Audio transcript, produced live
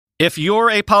If you're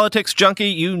a politics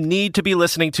junkie, you need to be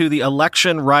listening to the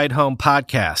Election Ride Home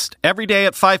podcast. Every day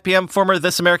at 5 p.m., former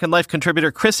This American Life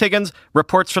contributor Chris Higgins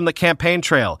reports from the campaign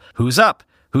trail. Who's up?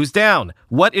 Who's down?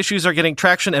 What issues are getting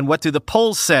traction, and what do the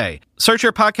polls say? Search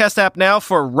your podcast app now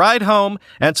for Ride Home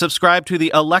and subscribe to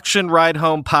the Election Ride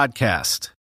Home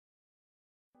podcast.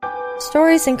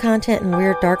 Stories and content in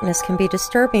Weird Darkness can be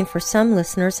disturbing for some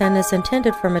listeners and is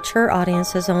intended for mature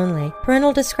audiences only.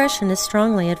 Parental discretion is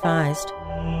strongly advised.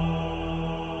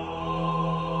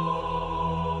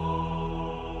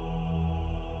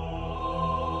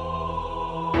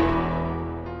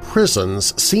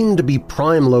 Prisons seem to be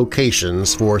prime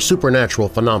locations for supernatural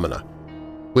phenomena.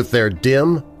 With their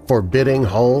dim, forbidding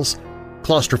halls,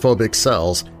 claustrophobic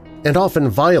cells, and often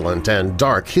violent and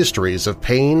dark histories of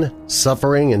pain,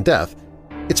 suffering, and death,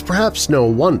 it's perhaps no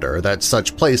wonder that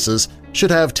such places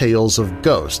should have tales of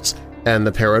ghosts and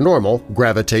the paranormal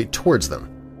gravitate towards them.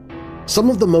 Some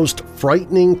of the most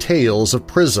frightening tales of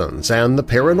prisons and the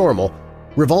paranormal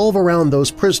revolve around those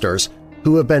prisoners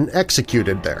who have been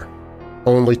executed there,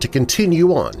 only to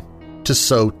continue on to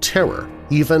sow terror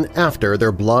even after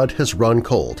their blood has run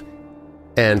cold,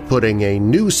 and putting a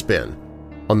new spin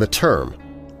on the term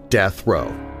death row.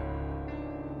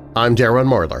 I'm Darren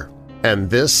Marlar,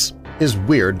 and this is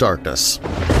Weird Darkness.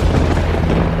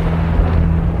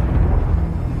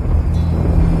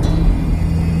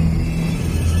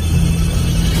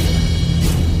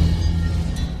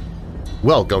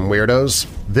 Welcome, Weirdos!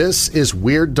 This is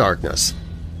Weird Darkness.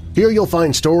 Here you'll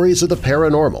find stories of the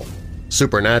paranormal,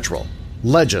 supernatural,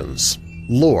 legends,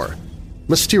 lore,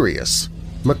 mysterious,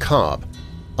 macabre,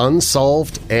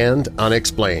 unsolved, and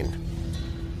unexplained.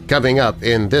 Coming up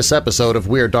in this episode of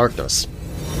Weird Darkness.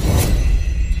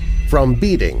 From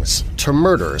beatings to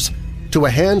murders to a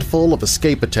handful of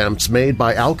escape attempts made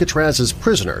by Alcatraz's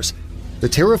prisoners, the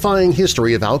terrifying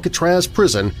history of Alcatraz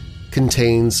prison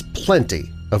contains plenty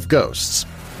of ghosts.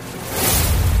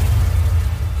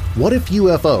 What if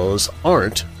UFOs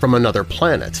aren't from another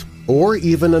planet or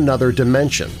even another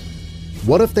dimension?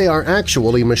 What if they are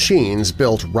actually machines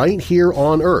built right here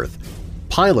on Earth,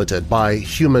 piloted by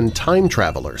human time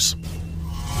travelers?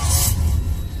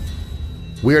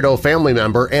 Weirdo family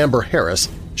member Amber Harris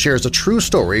shares a true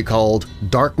story called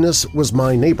Darkness Was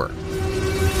My Neighbor.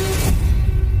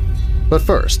 But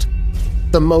first,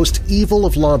 the most evil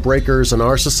of lawbreakers in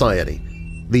our society,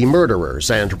 the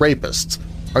murderers and rapists,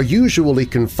 are usually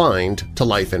confined to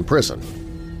life in prison.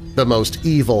 The most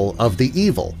evil of the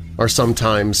evil are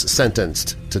sometimes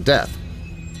sentenced to death.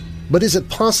 But is it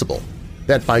possible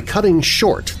that by cutting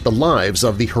short the lives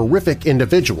of the horrific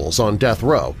individuals on death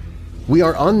row, we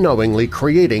are unknowingly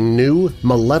creating new,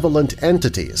 malevolent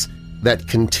entities that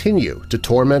continue to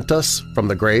torment us from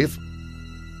the grave?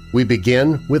 We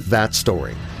begin with that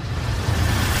story.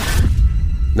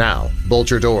 Now, bolt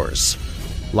your doors,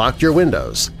 lock your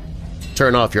windows,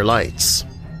 turn off your lights,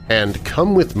 and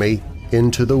come with me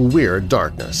into the Weird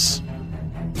Darkness.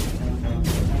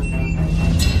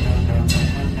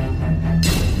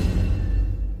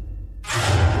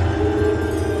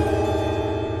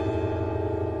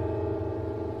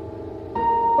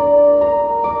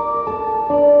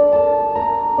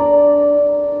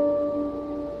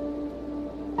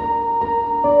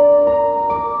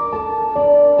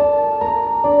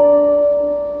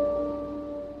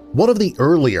 One of the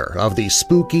earlier of the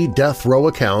spooky death row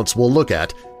accounts we'll look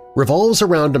at revolves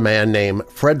around a man named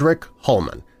Frederick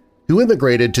Holman, who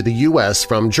immigrated to the U.S.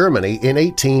 from Germany in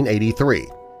 1883,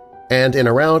 and in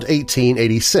around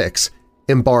 1886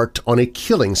 embarked on a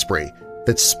killing spree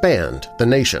that spanned the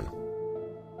nation.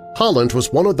 Holland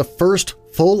was one of the first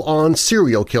full-on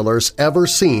serial killers ever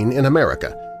seen in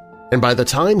America, and by the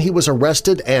time he was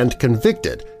arrested and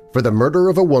convicted for the murder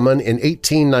of a woman in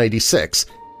 1896,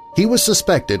 he was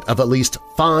suspected of at least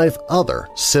 5 other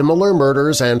similar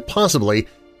murders and possibly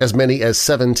as many as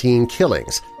 17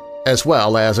 killings, as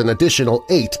well as an additional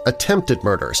 8 attempted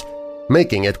murders,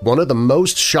 making it one of the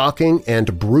most shocking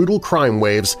and brutal crime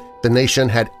waves the nation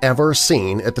had ever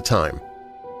seen at the time.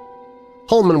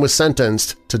 Holman was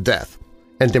sentenced to death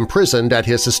and imprisoned at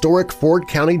his historic Ford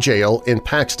County Jail in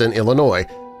Paxton, Illinois,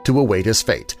 to await his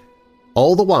fate,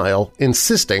 all the while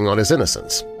insisting on his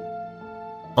innocence.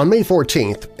 On May 14,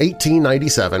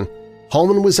 1897,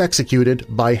 Holman was executed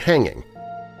by hanging,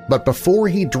 but before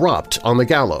he dropped on the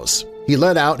gallows, he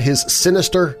let out his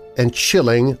sinister and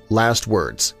chilling last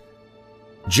words.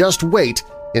 "Just wait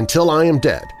until I am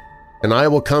dead, and I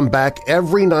will come back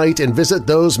every night and visit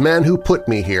those men who put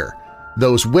me here,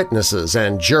 those witnesses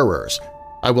and jurors.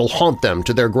 I will haunt them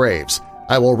to their graves.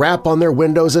 I will rap on their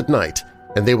windows at night,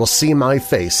 and they will see my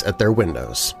face at their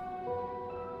windows."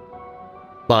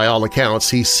 By all accounts,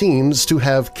 he seems to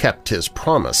have kept his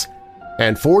promise,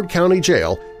 and Ford County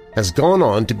Jail has gone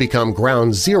on to become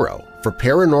ground zero for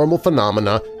paranormal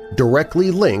phenomena directly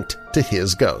linked to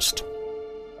his ghost.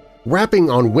 Rapping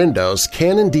on windows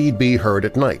can indeed be heard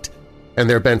at night, and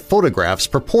there have been photographs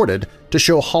purported to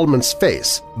show Hallman's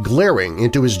face glaring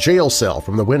into his jail cell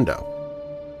from the window.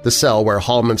 The cell where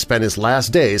Hallman spent his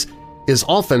last days is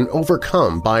often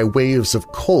overcome by waves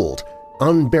of cold,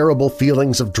 unbearable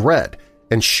feelings of dread,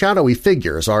 and shadowy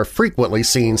figures are frequently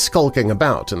seen skulking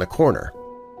about in the corner.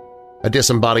 A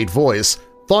disembodied voice,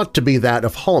 thought to be that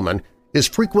of Hallman, is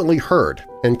frequently heard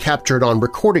and captured on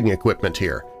recording equipment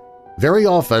here, very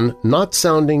often not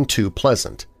sounding too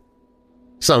pleasant.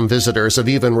 Some visitors have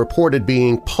even reported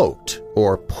being poked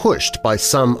or pushed by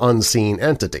some unseen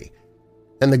entity,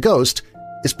 and the ghost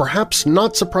is perhaps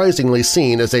not surprisingly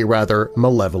seen as a rather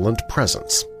malevolent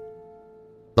presence.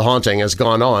 The haunting has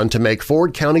gone on to make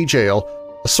Ford County Jail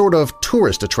a sort of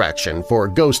tourist attraction for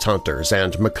ghost hunters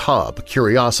and macabre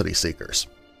curiosity seekers.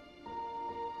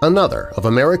 Another of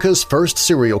America's first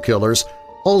serial killers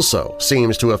also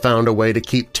seems to have found a way to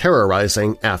keep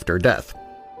terrorizing after death.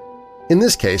 In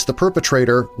this case, the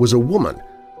perpetrator was a woman,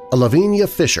 a Lavinia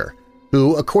Fisher,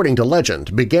 who, according to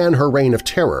legend, began her reign of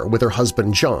terror with her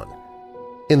husband John.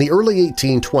 In the early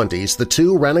 1820s, the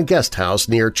two ran a guest house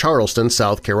near Charleston,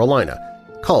 South Carolina,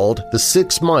 called the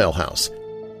 6 Mile House,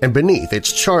 and beneath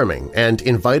its charming and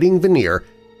inviting veneer,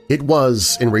 it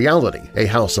was, in reality, a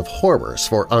house of horrors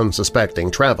for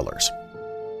unsuspecting travelers.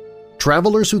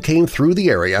 Travelers who came through the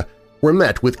area were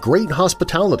met with great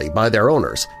hospitality by their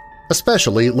owners,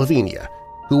 especially Lavinia,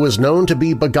 who was known to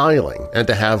be beguiling and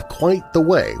to have quite the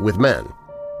way with men.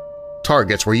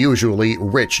 Targets were usually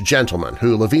rich gentlemen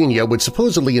who Lavinia would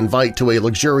supposedly invite to a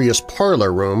luxurious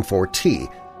parlor room for tea,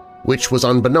 which was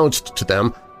unbeknownst to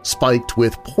them spiked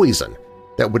with poison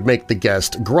that would make the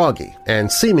guest groggy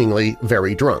and seemingly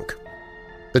very drunk.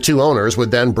 The two owners would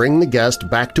then bring the guest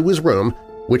back to his room,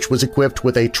 which was equipped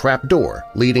with a trap door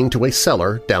leading to a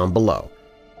cellar down below,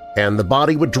 and the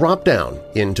body would drop down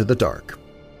into the dark.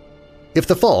 If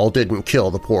the fall didn't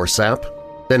kill the poor sap,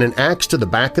 then an axe to the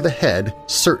back of the head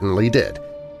certainly did,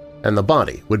 and the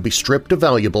body would be stripped of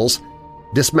valuables,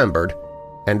 dismembered,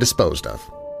 and disposed of.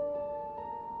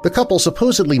 The couple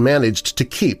supposedly managed to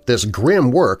keep this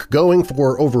grim work going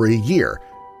for over a year,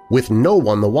 with no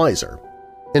one the wiser,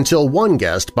 until one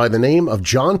guest by the name of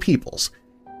John Peoples.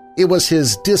 It was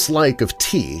his dislike of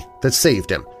tea that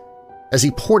saved him, as he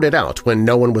poured it out when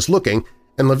no one was looking,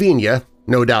 and Lavinia,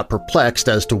 no doubt perplexed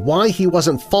as to why he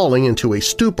wasn't falling into a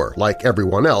stupor like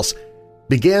everyone else,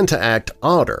 began to act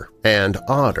odder and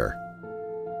odder.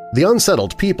 The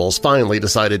unsettled Peoples finally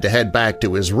decided to head back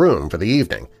to his room for the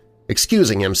evening,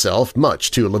 excusing himself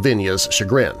much to Lavinia's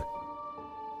chagrin.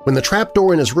 When the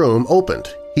trapdoor in his room opened,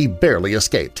 he barely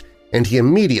escaped, and he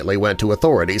immediately went to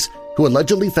authorities, who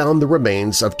allegedly found the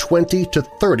remains of 20 to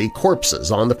 30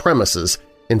 corpses on the premises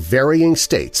in varying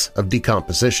states of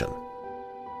decomposition.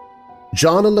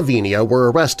 John and Lavinia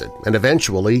were arrested and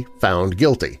eventually found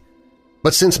guilty.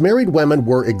 But since married women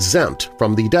were exempt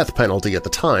from the death penalty at the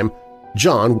time,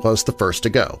 John was the first to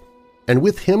go, and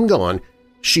with him gone,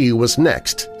 she was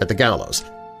next at the gallows,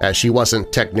 as she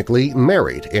wasn't technically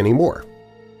married anymore.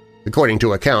 According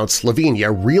to accounts,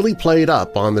 Lavinia really played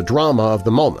up on the drama of the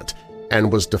moment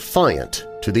and was defiant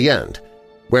to the end,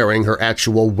 wearing her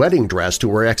actual wedding dress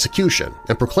to her execution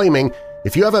and proclaiming,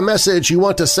 "If you have a message you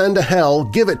want to send to hell,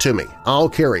 give it to me, I'll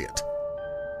carry it."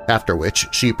 After which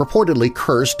she purportedly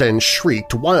cursed and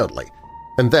shrieked wildly,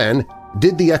 and then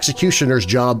did the executioner's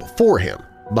job for him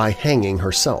by hanging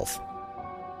herself.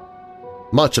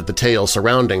 Much of the tales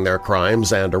surrounding their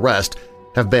crimes and arrest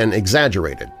have been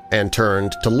exaggerated and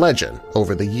turned to legend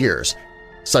over the years,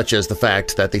 such as the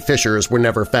fact that the Fishers were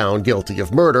never found guilty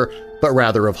of murder but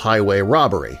rather of highway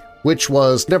robbery, which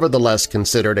was nevertheless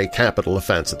considered a capital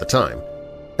offense at the time.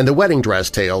 And the wedding dress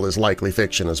tale is likely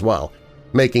fiction as well,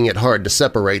 making it hard to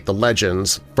separate the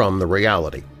legends from the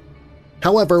reality.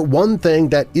 However, one thing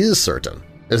that is certain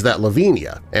is that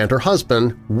Lavinia and her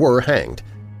husband were hanged,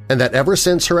 and that ever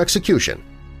since her execution,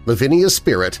 Lavinia's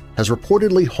spirit has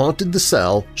reportedly haunted the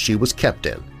cell she was kept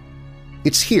in.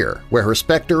 It's here where her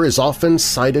specter is often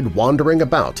sighted wandering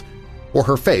about, or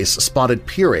her face spotted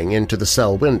peering into the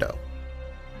cell window.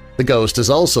 The ghost has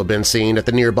also been seen at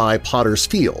the nearby Potter's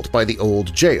Field by the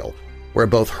old jail, where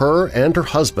both her and her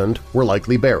husband were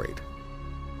likely buried.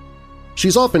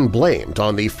 She's often blamed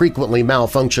on the frequently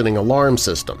malfunctioning alarm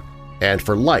system and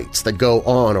for lights that go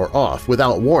on or off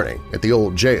without warning at the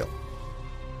old jail.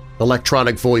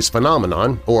 Electronic Voice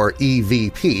Phenomenon, or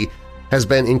EVP, has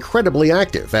been incredibly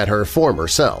active at her former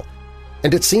cell,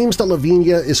 and it seems that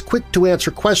Lavinia is quick to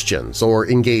answer questions or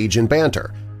engage in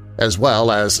banter, as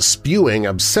well as spewing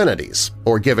obscenities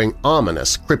or giving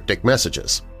ominous, cryptic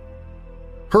messages.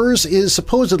 Hers is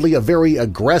supposedly a very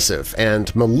aggressive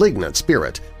and malignant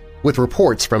spirit, with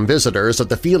reports from visitors of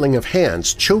the feeling of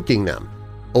hands choking them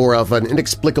or of an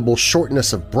inexplicable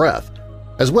shortness of breath,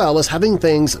 as well as having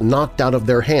things knocked out of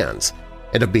their hands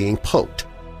and of being poked,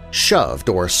 shoved,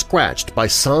 or scratched by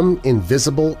some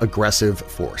invisible aggressive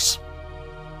force.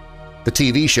 The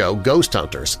TV show Ghost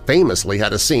Hunters famously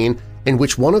had a scene in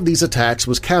which one of these attacks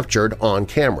was captured on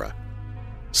camera.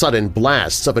 Sudden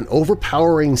blasts of an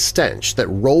overpowering stench that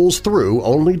rolls through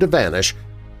only to vanish,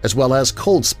 as well as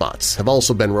cold spots, have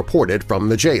also been reported from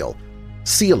the jail,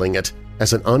 sealing it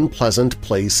as an unpleasant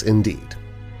place indeed.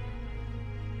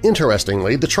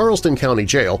 Interestingly, the Charleston County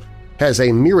Jail has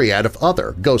a myriad of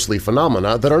other ghostly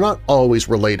phenomena that are not always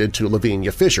related to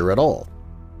Lavinia Fisher at all.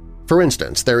 For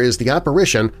instance, there is the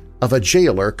apparition of a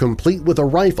jailer complete with a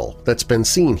rifle that's been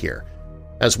seen here,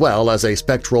 as well as a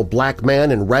spectral black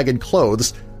man in ragged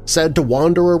clothes said to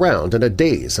wander around in a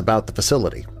daze about the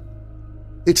facility.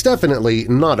 It's definitely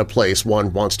not a place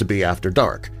one wants to be after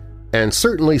dark, and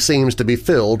certainly seems to be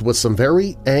filled with some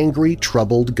very angry,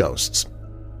 troubled ghosts.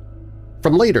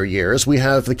 From later years, we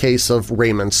have the case of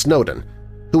Raymond Snowden,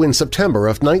 who in September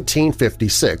of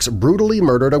 1956 brutally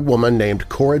murdered a woman named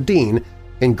Cora Dean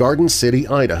in Garden City,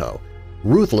 Idaho,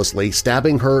 ruthlessly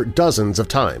stabbing her dozens of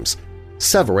times,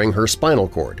 severing her spinal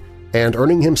cord, and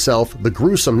earning himself the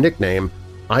gruesome nickname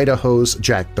Idaho's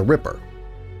Jack the Ripper.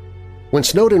 When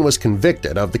Snowden was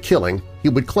convicted of the killing, he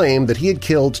would claim that he had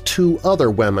killed 2 other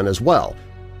women as well,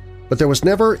 but there was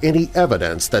never any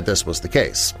evidence that this was the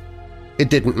case. It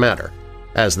didn't matter,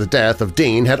 as the death of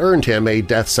Dean had earned him a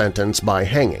death sentence by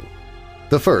hanging,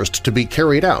 the first to be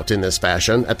carried out in this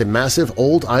fashion at the massive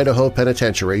Old Idaho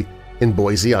Penitentiary in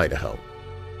Boise, Idaho.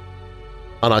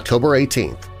 On October 18,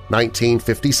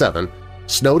 1957,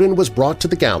 Snowden was brought to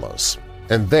the gallows,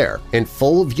 and there, in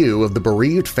full view of the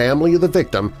bereaved family of the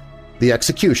victim, the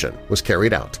execution was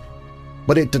carried out.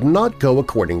 But it did not go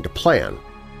according to plan.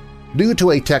 Due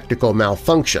to a technical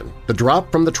malfunction, the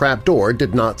drop from the trapdoor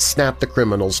did not snap the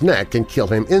criminal's neck and kill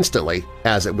him instantly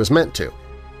as it was meant to,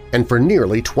 and for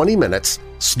nearly 20 minutes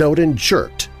Snowden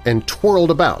jerked and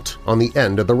twirled about on the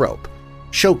end of the rope,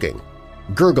 choking,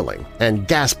 gurgling, and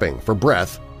gasping for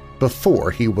breath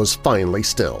before he was finally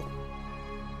still.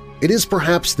 It is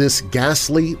perhaps this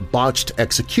ghastly, botched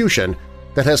execution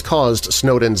that has caused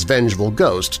Snowden's vengeful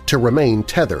ghost to remain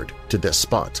tethered to this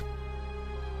spot.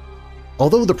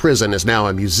 Although the prison is now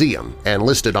a museum and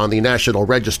listed on the National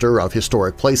Register of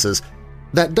Historic Places,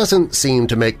 that doesn't seem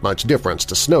to make much difference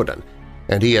to Snowden,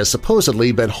 and he has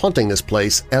supposedly been haunting this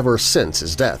place ever since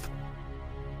his death.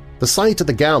 The site of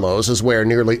the gallows is where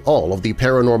nearly all of the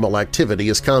paranormal activity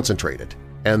is concentrated,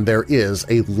 and there is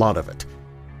a lot of it.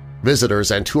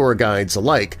 Visitors and tour guides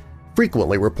alike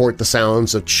frequently report the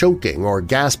sounds of choking or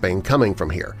gasping coming from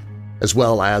here, as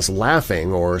well as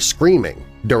laughing or screaming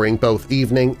during both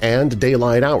evening and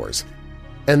daylight hours,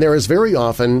 and there is very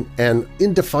often an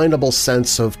indefinable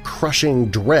sense of crushing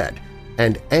dread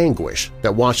and anguish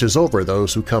that washes over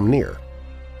those who come near.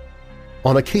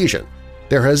 On occasion,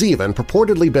 there has even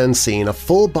purportedly been seen a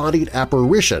full-bodied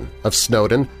apparition of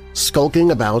Snowden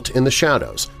skulking about in the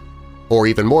shadows, or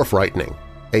even more frightening,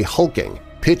 a hulking,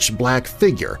 pitch-black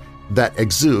figure that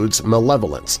exudes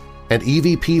malevolence, and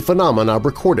EVP phenomena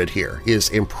recorded here is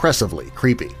impressively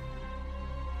creepy.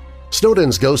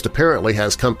 Snowden's ghost apparently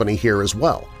has company here as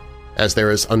well, as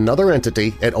there is another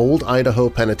entity at Old Idaho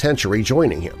Penitentiary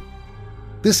joining him.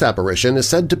 This apparition is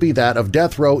said to be that of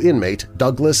death row inmate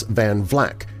Douglas Van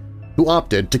Vlack, who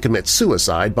opted to commit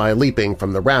suicide by leaping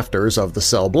from the rafters of the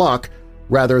cell block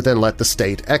rather than let the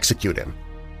state execute him.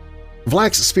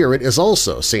 Vlack's spirit is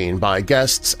also seen by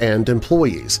guests and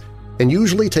employees, and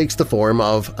usually takes the form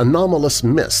of anomalous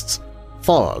mists,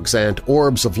 fogs, and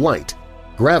orbs of light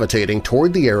gravitating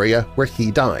toward the area where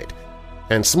he died,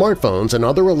 and smartphones and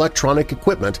other electronic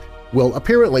equipment will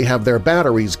apparently have their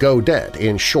batteries go dead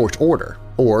in short order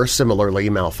or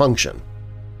similarly malfunction.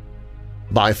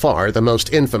 By far the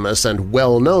most infamous and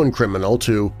well-known criminal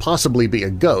to possibly be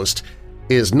a ghost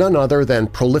is none other than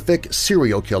prolific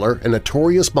serial killer and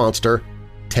notorious monster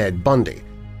Ted Bundy,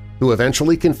 who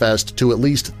eventually confessed to at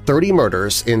least 30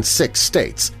 murders in 6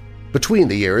 states between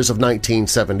the years of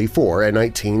 1974 and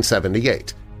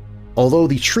 1978, although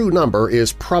the true number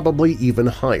is probably even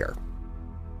higher.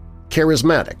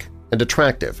 Charismatic and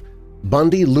attractive,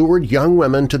 Bundy lured young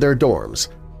women to their dorms,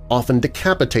 often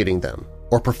decapitating them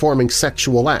or performing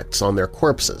sexual acts on their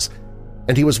corpses,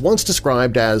 and he was once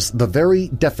described as the very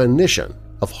definition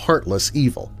of heartless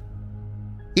evil.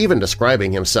 even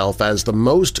describing himself as the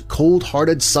most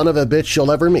cold-hearted son of a bitch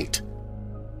you'll ever meet.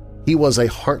 He was a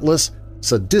heartless,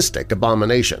 sadistic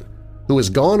abomination who has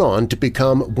gone on to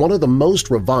become one of the most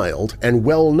reviled and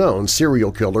well-known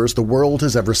serial killers the world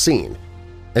has ever seen,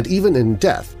 and even in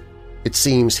death, it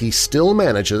seems he still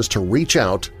manages to reach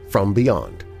out from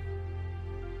beyond.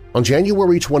 On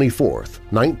January 24,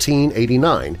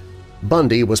 1989,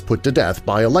 Bundy was put to death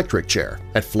by electric chair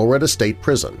at Florida State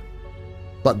Prison.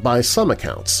 But by some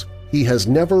accounts, he has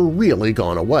never really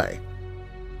gone away.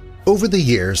 Over the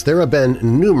years, there have been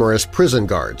numerous prison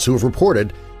guards who have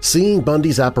reported seeing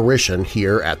Bundy's apparition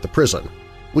here at the prison,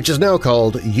 which is now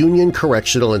called Union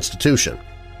Correctional Institution,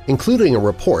 including a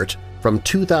report from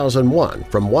 2001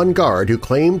 from one guard who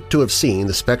claimed to have seen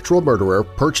the spectral murderer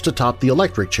perched atop the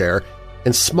electric chair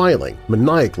and smiling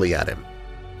maniacally at him.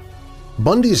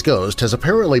 Bundy's ghost has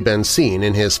apparently been seen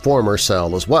in his former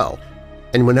cell as well,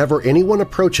 and whenever anyone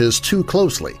approaches too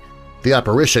closely, the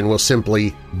apparition will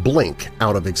simply blink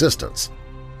out of existence.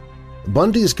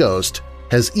 Bundy's ghost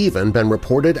has even been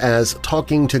reported as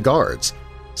talking to guards,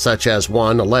 such as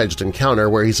one alleged encounter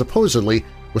where he supposedly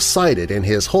was sighted in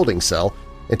his holding cell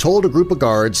and told a group of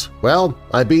guards, "Well,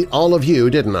 I beat all of you,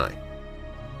 didn't I?"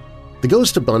 The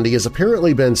ghost of Bundy has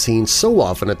apparently been seen so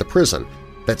often at the prison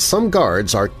that some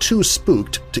guards are too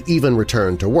spooked to even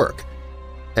return to work.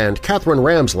 And Catherine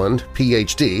Ramsland,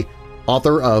 Ph.D.,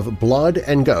 author of Blood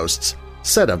and Ghosts,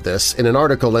 said of this in an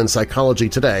article in Psychology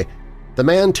Today, "The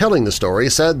man telling the story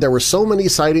said there were so many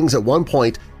sightings at one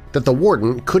point that the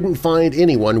warden couldn't find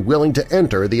anyone willing to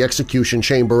enter the execution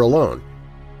chamber alone.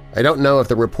 I don't know if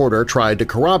the reporter tried to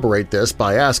corroborate this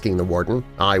by asking the warden.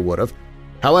 I would have.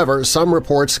 However, some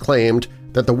reports claimed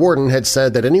that the warden had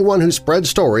said that anyone who spread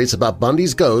stories about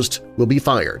Bundy's ghost will be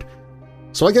fired.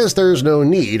 So I guess there's no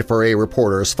need for a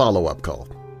reporter's follow-up call.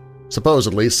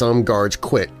 Supposedly, some guards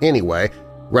quit anyway,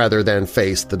 rather than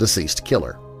face the deceased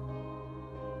killer.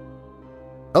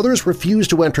 Others refused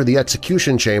to enter the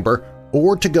execution chamber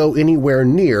or to go anywhere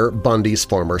near Bundy's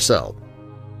former cell.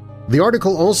 The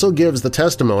article also gives the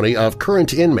testimony of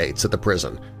current inmates at the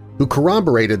prison, who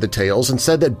corroborated the tales and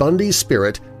said that Bundy's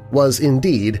spirit was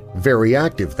indeed very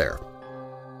active there.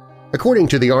 According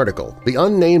to the article, the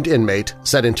unnamed inmate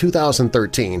said in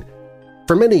 2013,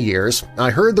 "For many years,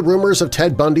 I heard the rumors of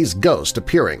Ted Bundy's ghost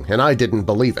appearing and I didn't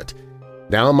believe it.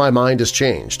 Now my mind has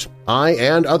changed. I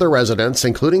and other residents,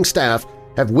 including staff,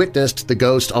 have witnessed the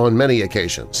ghost on many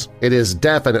occasions. It is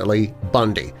definitely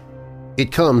Bundy.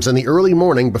 It comes in the early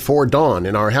morning before dawn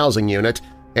in our housing unit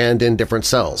and in different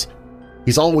cells.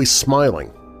 He's always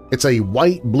smiling. It's a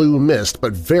white-blue mist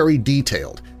but very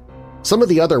detailed. Some of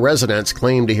the other residents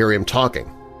claim to hear him talking.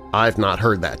 I've not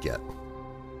heard that yet."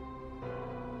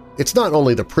 It's not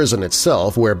only the prison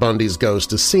itself where Bundy's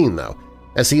ghost is seen, though,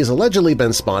 as he has allegedly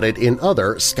been spotted in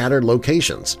other scattered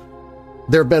locations.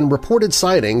 There have been reported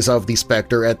sightings of the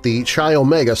specter at the Chi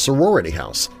Omega sorority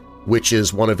house, which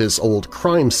is one of his old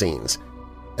crime scenes,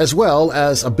 as well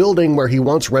as a building where he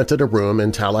once rented a room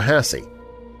in Tallahassee.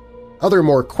 Other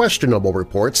more questionable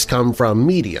reports come from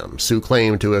mediums who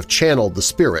claim to have channeled the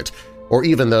spirit, or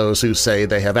even those who say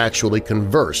they have actually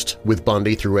conversed with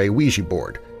Bundy through a Ouija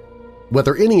board.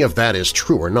 Whether any of that is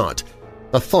true or not,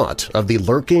 the thought of the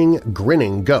lurking,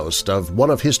 grinning ghost of one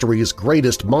of history's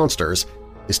greatest monsters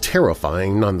is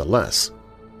terrifying nonetheless.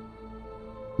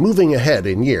 Moving ahead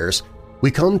in years,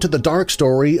 we come to the dark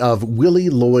story of Willie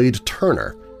Lloyd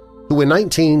Turner, who in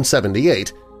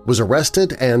 1978 was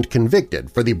arrested and convicted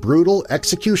for the brutal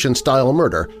execution-style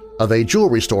murder of a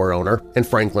jewelry store owner in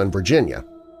Franklin, Virginia.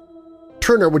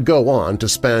 Turner would go on to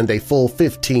spend a full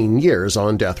 15 years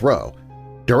on death row,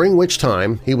 during which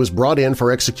time he was brought in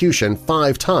for execution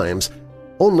 5 times,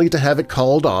 only to have it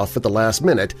called off at the last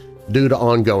minute due to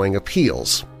ongoing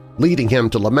appeals, leading him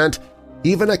to lament,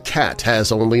 "Even a cat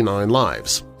has only 9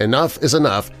 lives. Enough is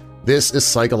enough. This is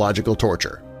psychological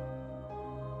torture."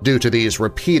 Due to these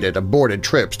repeated aborted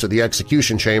trips to the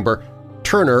execution chamber,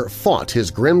 Turner fought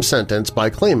his grim sentence by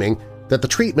claiming that the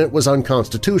treatment was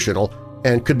unconstitutional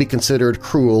and could be considered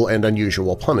cruel and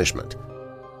unusual punishment.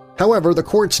 However, the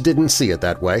courts didn't see it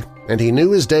that way, and he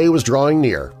knew his day was drawing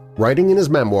near, writing in his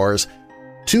memoirs,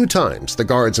 "2 times the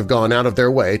guards have gone out of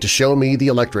their way to show me the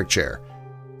electric chair.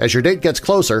 As your date gets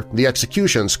closer, the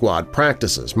execution squad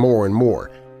practices more and more.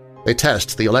 They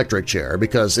test the electric chair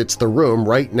because it's the room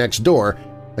right next door.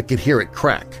 I could hear it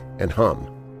crack and hum."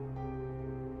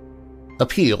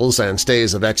 Appeals and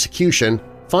stays of execution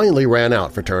finally ran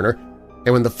out for Turner,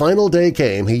 and when the final day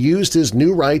came, he used his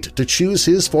new right to choose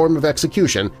his form of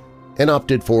execution and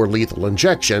opted for lethal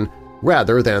injection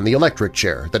rather than the electric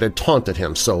chair that had taunted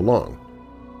him so long.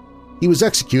 He was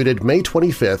executed May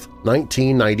 25,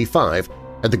 1995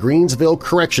 at the Greensville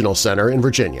Correctional Center in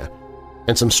Virginia,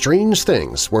 and some strange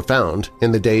things were found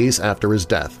in the days after his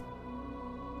death.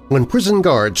 When prison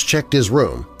guards checked his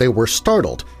room, they were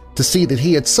startled to see that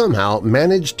he had somehow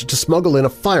managed to smuggle in a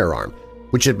firearm,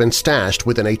 which had been stashed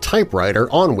within a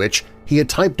typewriter on which he had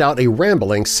typed out a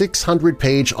rambling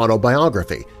 600-page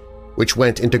autobiography, which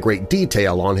went into great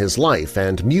detail on his life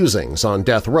and musings on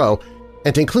death row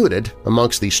and included,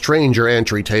 amongst the stranger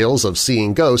entry tales of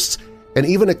seeing ghosts, and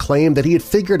even a claim that he had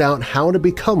figured out how to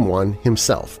become one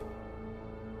himself.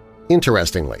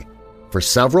 Interestingly, for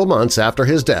several months after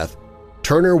his death,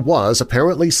 Turner was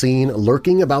apparently seen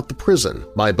lurking about the prison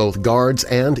by both guards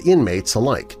and inmates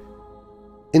alike.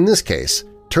 In this case,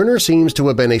 Turner seems to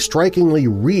have been a strikingly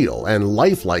real and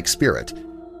lifelike spirit,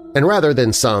 and rather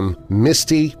than some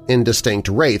misty, indistinct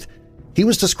wraith, he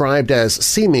was described as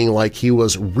seeming like he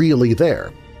was really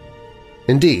there.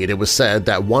 Indeed, it was said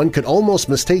that one could almost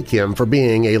mistake him for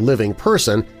being a living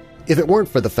person if it weren't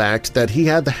for the fact that he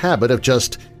had the habit of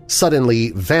just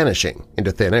suddenly vanishing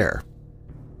into thin air.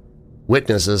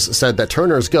 Witnesses said that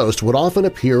Turner's ghost would often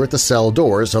appear at the cell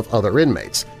doors of other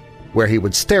inmates, where he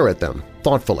would stare at them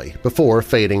thoughtfully before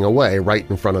fading away right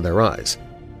in front of their eyes.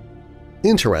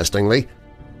 Interestingly,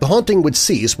 the haunting would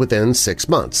cease within 6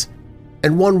 months,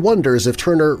 and one wonders if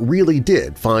Turner really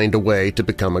did find a way to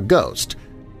become a ghost,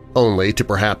 only to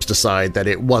perhaps decide that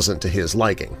it wasn't to his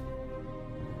liking.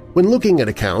 When looking at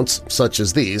accounts such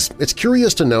as these, it's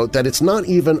curious to note that it's not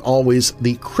even always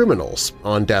the criminals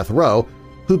on death row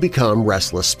who become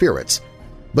restless spirits,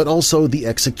 but also the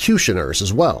executioners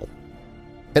as well.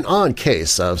 An odd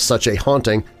case of such a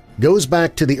haunting goes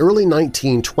back to the early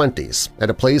 1920s at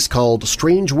a place called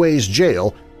Strangeways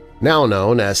Jail, now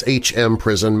known as HM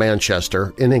Prison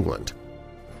Manchester in England.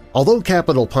 Although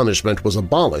capital punishment was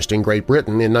abolished in Great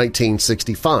Britain in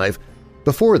 1965,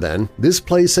 before then this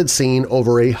place had seen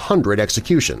over 100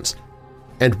 executions,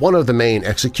 and one of the main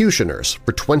executioners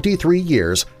for 23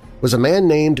 years was a man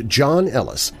named John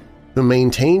Ellis, who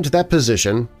maintained that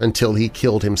position until he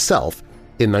killed himself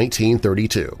in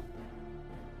 1932.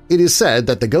 It is said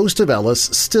that the ghost of Ellis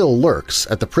still lurks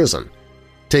at the prison,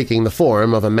 taking the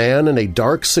form of a man in a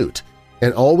dark suit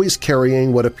and always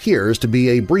carrying what appears to be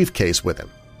a briefcase with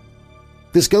him.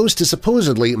 This ghost is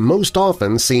supposedly most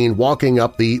often seen walking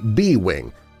up the B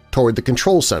wing toward the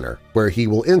control center, where he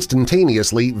will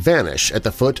instantaneously vanish at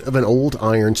the foot of an old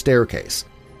iron staircase.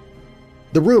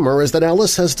 The rumor is that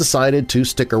Ellis has decided to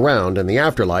stick around in the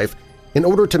afterlife in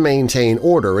order to maintain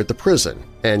order at the prison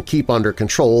and keep under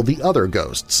control the other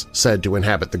ghosts said to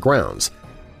inhabit the grounds,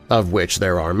 of which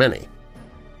there are many.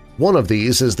 One of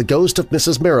these is the ghost of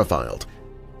Mrs. Merrifield,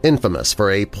 infamous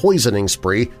for a poisoning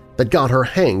spree that got her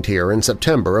hanged here in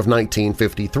September of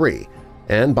 1953,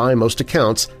 and by most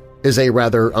accounts is a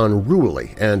rather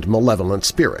unruly and malevolent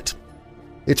spirit.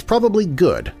 It's probably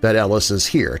good that Ellis is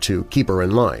here to keep her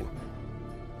in line.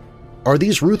 Are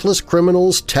these ruthless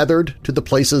criminals tethered to the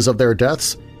places of their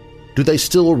deaths? Do they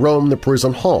still roam the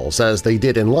prison halls as they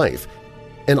did in life?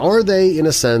 And are they, in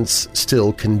a sense,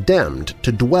 still condemned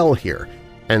to dwell here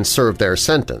and serve their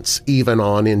sentence even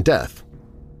on in death?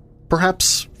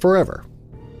 Perhaps forever.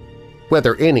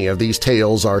 Whether any of these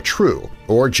tales are true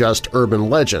or just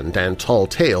urban legend and tall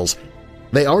tales,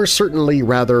 they are certainly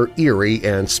rather eerie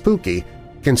and spooky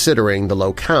considering the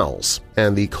locales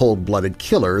and the cold-blooded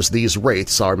killers these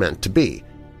wraiths are meant to be,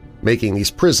 making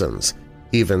these prisons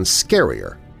even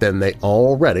scarier than they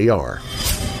already are.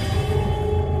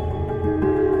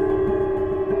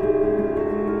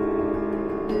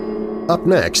 Up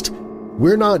next,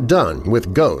 we're not done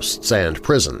with ghosts and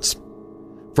prisons.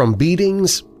 From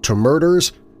beatings to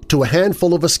murders to a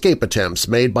handful of escape attempts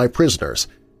made by prisoners,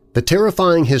 the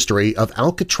terrifying history of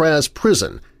Alcatraz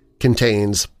prison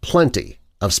contains plenty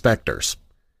of specters.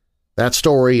 That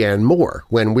story and more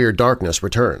when Weird Darkness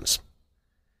returns.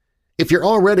 If you're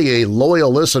already a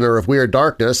loyal listener of Weird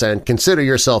Darkness and consider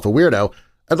yourself a weirdo,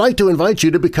 I'd like to invite you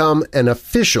to become an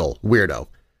official weirdo.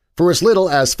 For as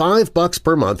little as $5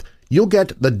 per month, you'll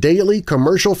get the daily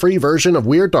commercial-free version of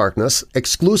Weird Darkness,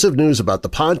 exclusive news about the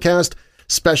podcast,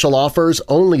 special offers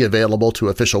only available to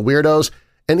official weirdos,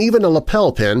 and even a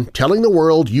lapel pin telling the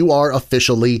world you are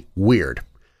officially weird.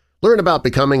 Learn about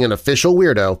becoming an official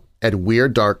weirdo at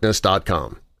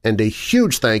WeirdDarkness.com. And a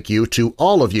huge thank you to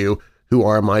all of you who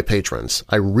are my patrons.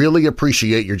 I really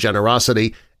appreciate your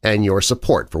generosity and your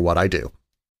support for what I do.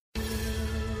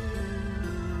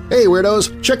 Hey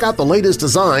Weirdos, check out the latest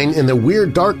design in the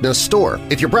Weird Darkness store.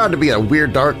 If you're proud to be a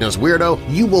Weird Darkness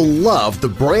weirdo, you will love the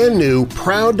brand new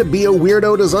Proud to be a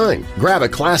Weirdo design. Grab a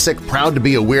classic Proud to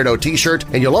be a Weirdo t-shirt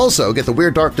and you'll also get the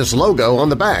Weird Darkness logo on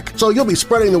the back, so you'll be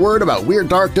spreading the word about Weird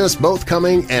Darkness both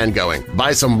coming and going.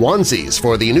 Buy some onesies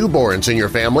for the newborns in your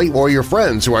family or your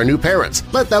friends who are new parents.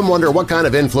 Let them wonder what kind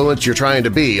of influence you're trying to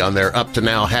be on their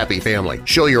up-to-now happy family.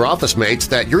 Show your office mates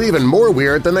that you're even more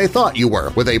weird than they thought you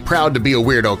were with a Proud to be a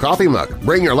Weirdo coffee mug.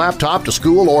 Bring your laptop to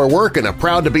school or work in a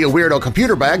Proud to be a Weirdo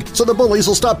computer bag so the bullies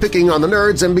will stop picking on the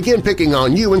nerds and begin picking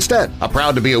on you instead. A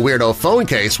Proud to be a Weirdo phone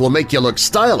case will make you look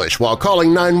stylish while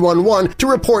calling 911 to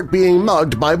report being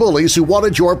mugged by bullies who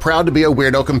wanted your Proud to be a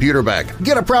Weirdo computer bag.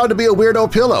 Get a Proud to be a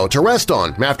Weirdo pillow to rest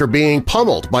on after being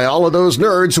pummeled by all of those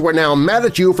nerds who are now mad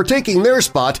at you for taking their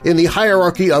spot in the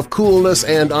hierarchy of coolness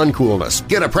and uncoolness.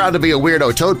 Get a Proud to be a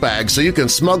Weirdo tote bag so you can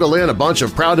smuggle in a bunch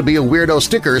of Proud to be a Weirdo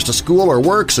stickers to school or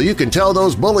work so you can tell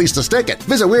those bullies to stick it.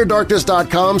 Visit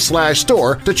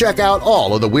WeirdDarkness.com/store to check out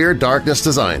all of the Weird Darkness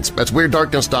designs. That's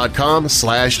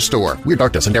WeirdDarkness.com/store. Weird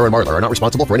Darkness and Darren Marlar are not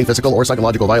responsible for any physical or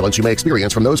psychological violence you may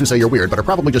experience from those who say you're weird but are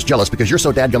probably just jealous because you're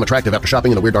so dadgum attractive after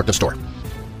shopping in the Weird Darkness store.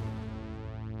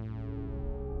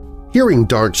 Hearing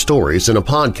dark stories in a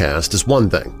podcast is one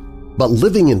thing, but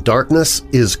living in darkness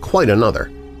is quite another.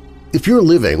 If you're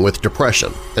living with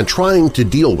depression and trying to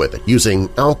deal with it using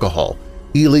alcohol,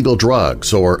 illegal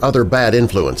drugs, or other bad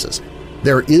influences,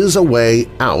 there is a way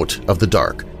out of the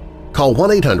dark. Call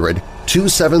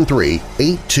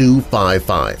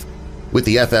 1-800-273-8255. With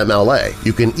the FMLA,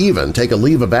 you can even take a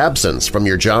leave of absence from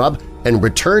your job and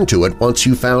return to it once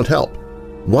you've found help.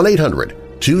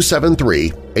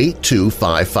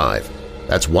 1-800-273-8255.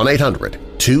 That's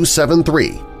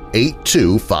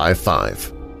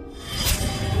 1-800-273-8255.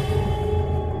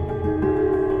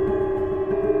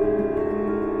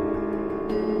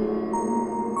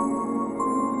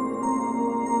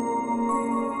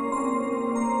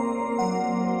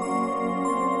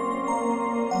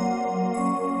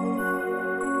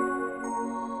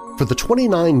 For the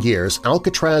 29 years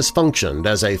Alcatraz functioned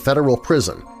as a federal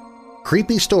prison,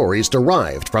 creepy stories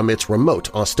derived from its remote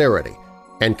austerity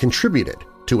and contributed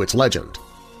to its legend.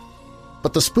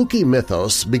 But the spooky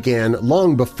mythos began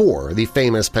long before the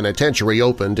famous penitentiary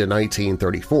opened in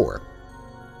 1934.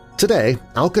 Today,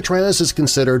 Alcatraz is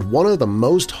considered one of the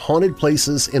most haunted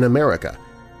places in America,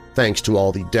 thanks to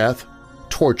all the death,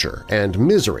 torture, and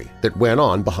misery that went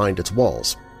on behind its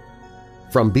walls.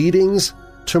 From beatings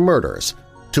to murders,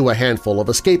 to a handful of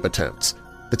escape attempts,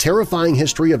 the terrifying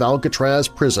history of Alcatraz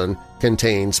prison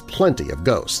contains plenty of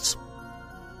ghosts.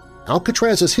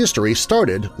 Alcatraz's history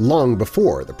started long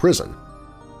before the prison.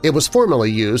 It was formerly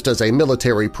used as a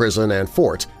military prison and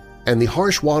fort, and the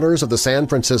harsh waters of the San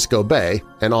Francisco Bay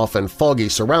and often foggy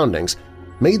surroundings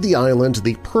made the island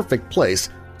the perfect place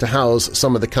to house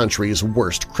some of the country's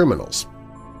worst criminals.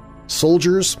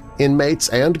 Soldiers, inmates,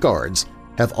 and guards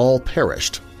have all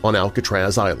perished on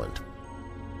Alcatraz Island.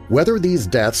 Whether these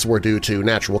deaths were due to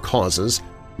natural causes,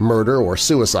 murder, or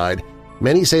suicide,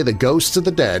 many say the ghosts of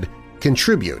the dead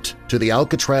contribute to the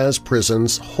Alcatraz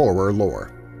prison's horror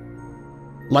lore.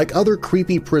 Like other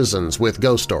creepy prisons with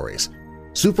ghost stories,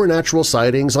 supernatural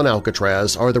sightings on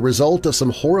Alcatraz are the result of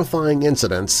some horrifying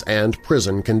incidents and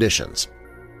prison conditions.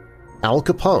 Al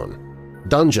Capone,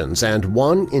 dungeons, and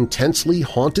one intensely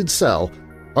haunted cell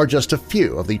are just a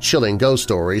few of the chilling ghost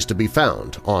stories to be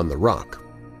found on the Rock.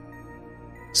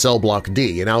 Cell Block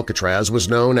D in Alcatraz was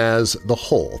known as the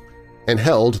Hole and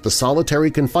held the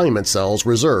solitary confinement cells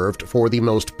reserved for the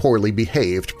most poorly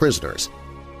behaved prisoners.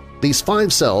 These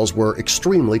 5 cells were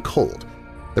extremely cold.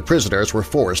 The prisoners were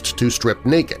forced to strip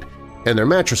naked, and their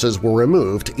mattresses were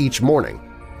removed each morning,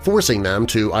 forcing them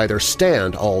to either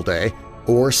stand all day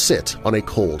or sit on a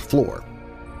cold floor.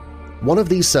 One of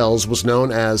these cells was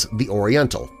known as the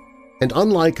Oriental, and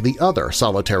unlike the other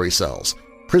solitary cells,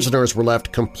 prisoners were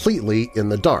left completely in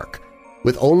the dark,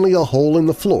 with only a hole in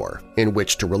the floor in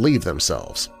which to relieve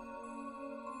themselves.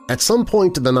 At some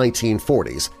point in the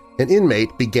 1940s, an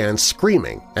inmate began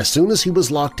screaming as soon as he was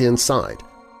locked inside,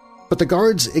 but the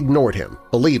guards ignored him,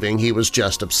 believing he was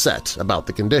just upset about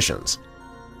the conditions.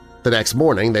 The next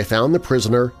morning they found the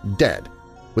prisoner dead,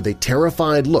 with a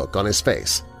terrified look on his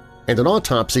face, and an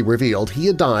autopsy revealed he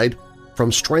had died from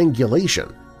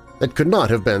strangulation that could not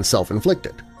have been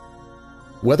self-inflicted.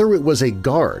 Whether it was a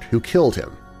guard who killed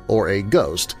him or a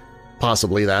ghost,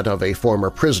 possibly that of a former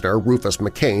prisoner, Rufus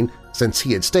McCain, since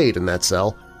he had stayed in that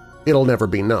cell, it'll never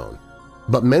be known.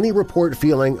 But many report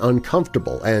feeling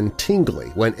uncomfortable and tingly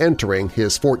when entering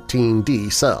his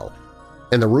 14D cell,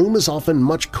 and the room is often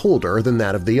much colder than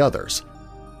that of the others.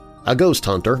 A ghost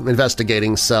hunter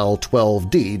investigating cell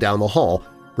 12D down the hall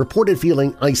reported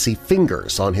feeling icy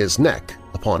fingers on his neck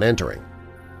upon entering.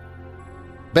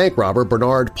 Bank robber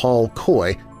Bernard Paul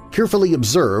Coy carefully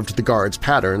observed the guard's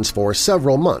patterns for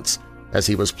several months as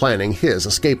he was planning his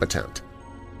escape attempt.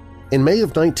 In May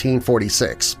of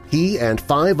 1946, he and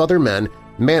 5 other men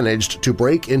managed to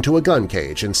break into a gun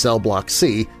cage in cell block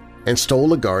C and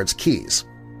stole a guard's keys.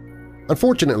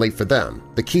 Unfortunately for them,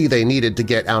 the key they needed to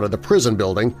get out of the prison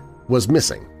building was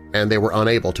missing, and they were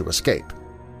unable to escape.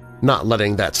 Not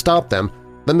letting that stop them,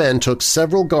 the men took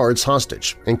several guards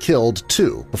hostage and killed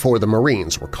 2 before the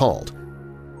Marines were called.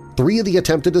 3 of the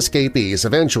attempted escapees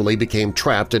eventually became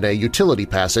trapped in a utility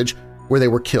passage where they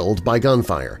were killed by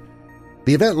gunfire.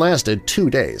 The event lasted 2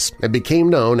 days and became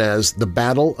known as the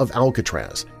Battle of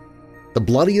Alcatraz, the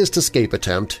bloodiest escape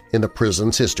attempt in the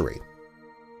prison's history.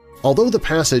 Although the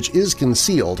passage is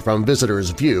concealed from visitors'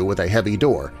 view with a heavy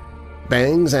door,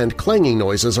 bangs and clanging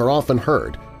noises are often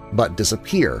heard but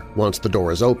disappear once the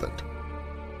door is opened.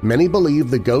 Many believe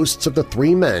the ghosts of the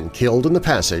 3 men killed in the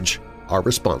passage are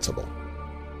responsible.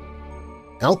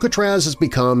 Alcatraz has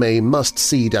become a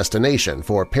must-see destination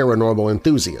for paranormal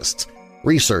enthusiasts,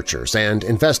 researchers, and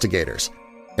investigators,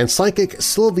 and psychic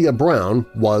Sylvia Brown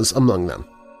was among them.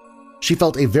 She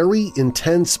felt a very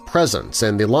intense presence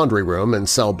in the laundry room in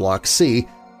cell block C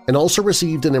and also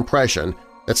received an impression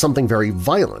that something very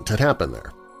violent had happened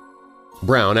there.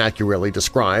 Brown accurately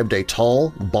described a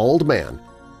tall, bald man,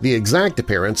 the exact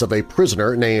appearance of a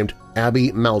prisoner named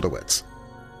Abby Maldowitz.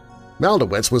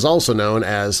 Maldowitz was also known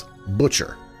as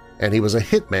Butcher, and he was a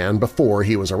hitman before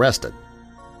he was arrested.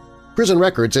 Prison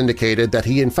records indicated that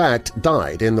he in fact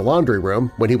died in the laundry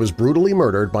room when he was brutally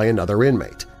murdered by another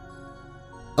inmate.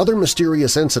 Other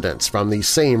mysterious incidents from the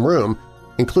same room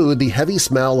include the heavy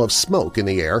smell of smoke in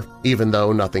the air even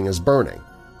though nothing is burning.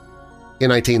 In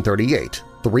 1938,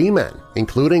 3 men,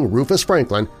 including Rufus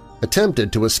Franklin,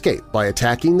 attempted to escape by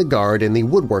attacking the guard in the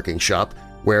woodworking shop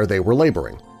where they were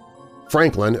laboring.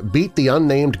 Franklin beat the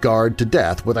unnamed guard to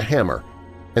death with a hammer,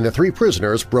 and the 3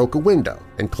 prisoners broke a window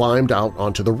and climbed out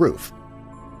onto the roof.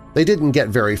 They didn't get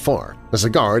very far, as a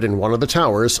guard in one of the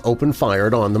towers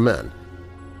open-fired on the men.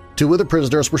 2 of the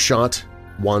prisoners were shot,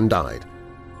 1 died.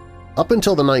 Up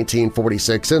until the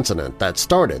 1946 incident that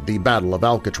started the Battle of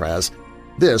Alcatraz,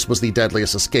 this was the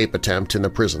deadliest escape attempt in the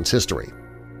prison's history.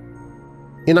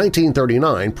 In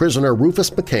 1939, prisoner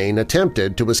Rufus McCain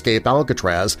attempted to escape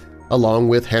Alcatraz along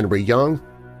with Henry Young,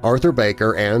 Arthur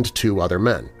Baker, and 2 other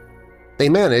men. They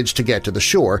managed to get to the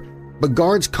shore, but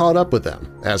guards caught up with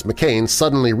them as McCain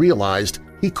suddenly realized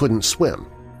he couldn't swim.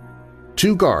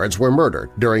 2 guards were murdered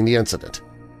during the incident.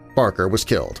 Barker was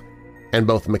killed, and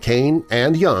both McCain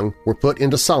and Young were put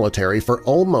into solitary for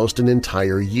almost an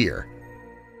entire year.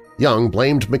 Young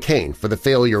blamed McCain for the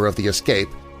failure of the escape,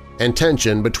 and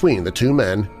tension between the 2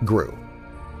 men grew.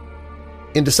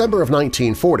 In December of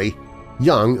 1940,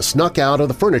 Young snuck out of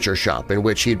the furniture shop in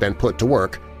which he'd been put to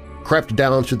work, crept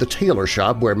down to the tailor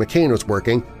shop where McCain was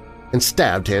working, and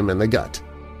stabbed him in the gut.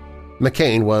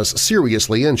 McCain was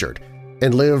seriously injured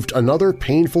and lived another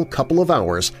painful couple of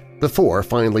hours before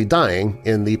finally dying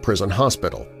in the prison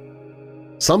hospital.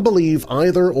 Some believe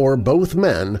either or both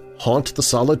men haunt the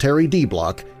solitary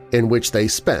D-block in which they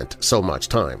spent so much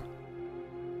time.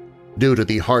 Due to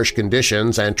the harsh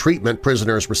conditions and treatment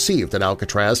prisoners received at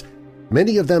Alcatraz,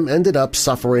 many of them ended up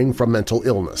suffering from mental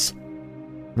illness.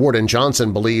 Warden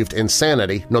Johnson believed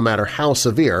insanity, no matter how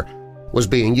severe, was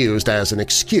being used as an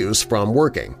excuse from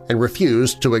working and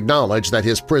refused to acknowledge that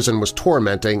his prison was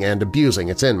tormenting and abusing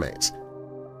its inmates.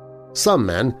 Some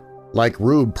men, like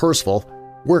Rube Percival,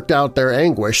 worked out their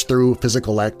anguish through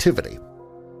physical activity.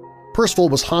 Percival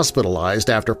was hospitalized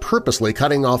after purposely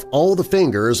cutting off all the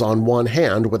fingers on one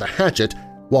hand with a hatchet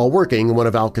while working in one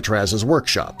of Alcatraz's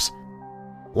workshops.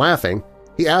 Laughing,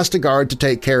 he asked a guard to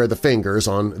take care of the fingers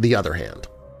on the other hand.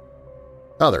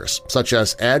 Others, such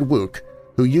as Ed Wook,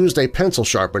 who used a pencil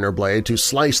sharpener blade to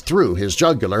slice through his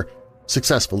jugular,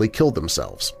 successfully killed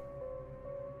themselves.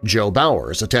 Joe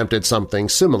Bowers attempted something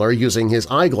similar using his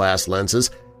eyeglass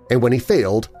lenses, and when he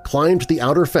failed, climbed the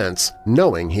outer fence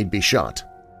knowing he'd be shot.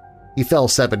 He fell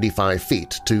 75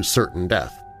 feet to certain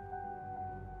death.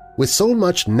 With so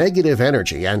much negative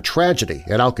energy and tragedy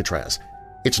at Alcatraz,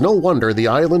 it's no wonder the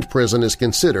island prison is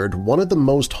considered one of the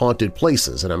most haunted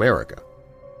places in America.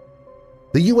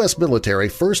 The U.S. military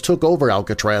first took over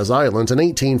Alcatraz Island in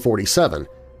 1847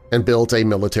 and built a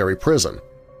military prison,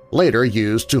 later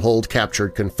used to hold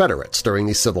captured Confederates during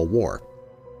the Civil War.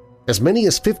 As many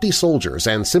as 50 soldiers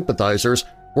and sympathizers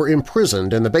were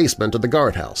imprisoned in the basement of the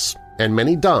guardhouse, and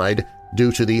many died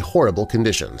due to the horrible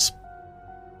conditions.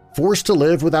 Forced to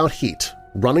live without heat,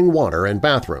 running water, and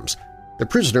bathrooms, the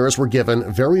prisoners were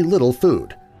given very little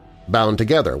food, bound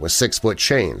together with 6-foot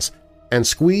chains, and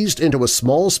squeezed into a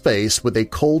small space with a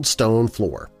cold stone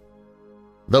floor.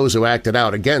 Those who acted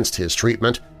out against his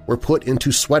treatment were put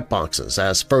into sweat boxes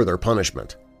as further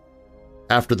punishment.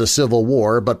 After the Civil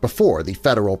War, but before the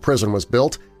federal prison was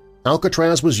built,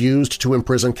 Alcatraz was used to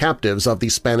imprison captives of the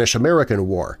Spanish-American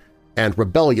War and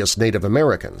rebellious Native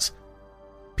Americans.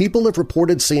 People have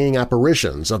reported seeing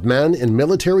apparitions of men in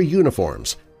military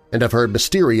uniforms and have heard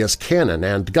mysterious cannon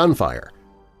and gunfire,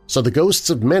 so the ghosts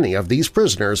of many of these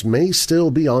prisoners may still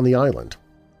be on the island.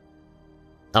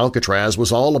 Alcatraz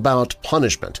was all about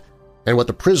punishment, and what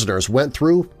the prisoners went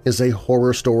through is a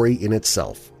horror story in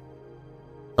itself.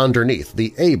 Underneath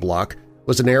the A block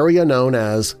was an area known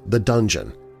as the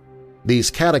Dungeon.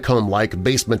 These catacomb-like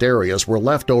basement areas were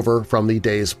left over from the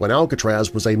days when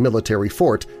Alcatraz was a military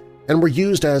fort and were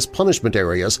used as punishment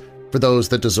areas for those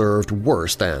that deserved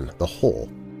worse than the hole.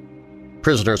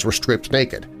 Prisoners were stripped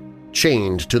naked,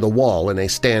 chained to the wall in a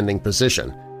standing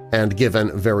position, and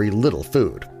given very little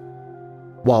food.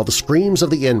 While the screams of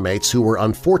the inmates who were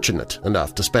unfortunate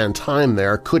enough to spend time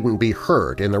there couldn't be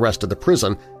heard in the rest of the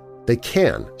prison, they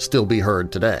can still be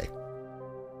heard today.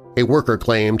 A worker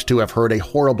claimed to have heard a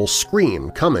horrible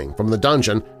scream coming from the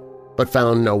dungeon, but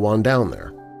found no one down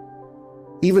there.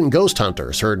 Even ghost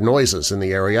hunters heard noises in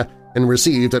the area and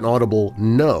received an audible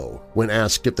no when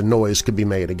asked if the noise could be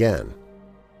made again.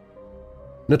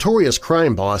 Notorious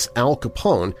crime boss Al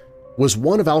Capone was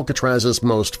one of Alcatraz's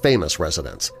most famous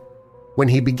residents. When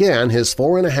he began his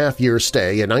 4.5-year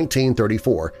stay in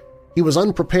 1934, he was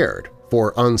unprepared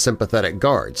for unsympathetic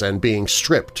guards and being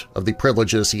stripped of the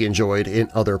privileges he enjoyed in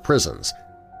other prisons.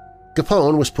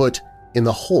 Capone was put in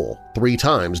the hole 3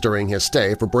 times during his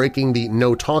stay for breaking the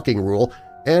no-talking rule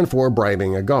and for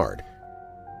bribing a guard.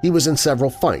 He was in several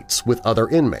fights with other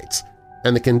inmates,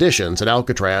 and the conditions at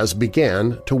Alcatraz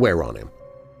began to wear on him.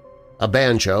 A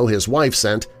banjo his wife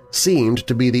sent seemed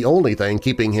to be the only thing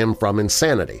keeping him from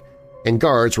insanity, and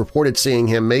guards reported seeing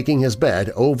him making his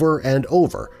bed over and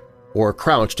over or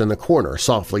crouched in the corner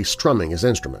softly strumming his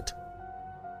instrument.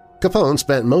 Capone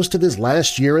spent most of his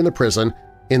last year in the prison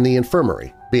in the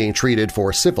infirmary being treated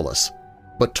for syphilis,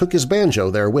 but took his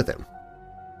banjo there with him.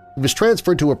 He was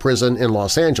transferred to a prison in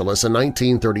Los Angeles in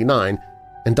 1939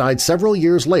 and died several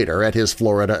years later at his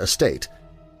Florida estate,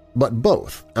 but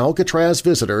both Alcatraz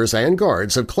visitors and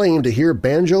guards have claimed to hear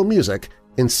banjo music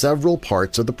in several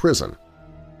parts of the prison.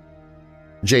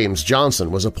 James Johnson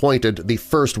was appointed the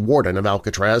first warden of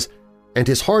Alcatraz, and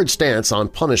his hard stance on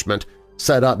punishment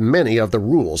set up many of the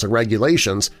rules and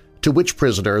regulations to which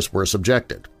prisoners were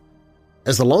subjected.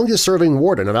 As the longest-serving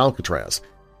warden of Alcatraz,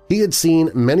 he had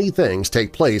seen many things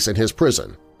take place in his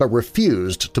prison but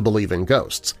refused to believe in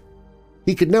ghosts.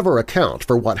 He could never account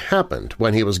for what happened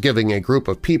when he was giving a group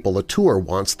of people a tour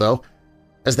once, though.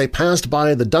 As they passed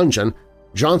by the dungeon,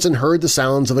 Johnson heard the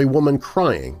sounds of a woman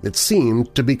crying that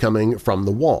seemed to be coming from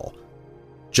the wall.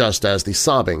 Just as the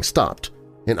sobbing stopped,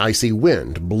 an icy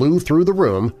wind blew through the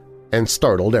room and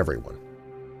startled everyone.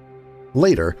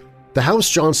 Later, the house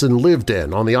Johnson lived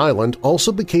in on the island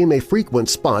also became a frequent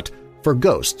spot for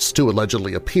ghosts to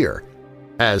allegedly appear,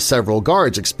 as several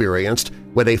guards experienced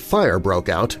when a fire broke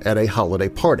out at a holiday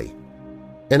party.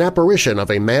 An apparition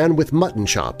of a man with mutton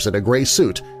chops in a gray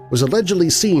suit was allegedly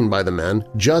seen by the men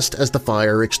just as the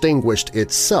fire extinguished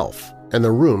itself and the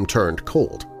room turned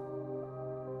cold.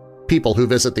 People who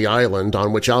visit the island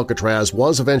on which Alcatraz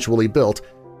was eventually built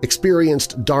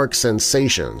experienced dark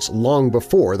sensations long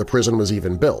before the prison was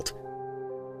even built.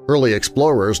 Early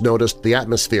explorers noticed the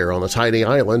atmosphere on the tiny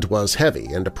island was heavy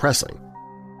and depressing.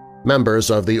 Members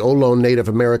of the Ohlone Native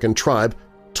American tribe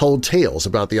told tales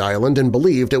about the island and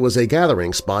believed it was a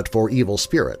gathering spot for evil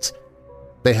spirits.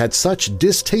 They had such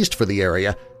distaste for the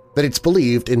area that it's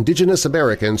believed indigenous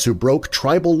Americans who broke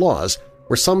tribal laws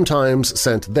were sometimes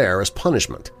sent there as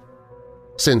punishment.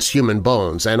 Since human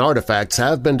bones and artifacts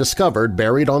have been discovered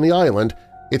buried on the island,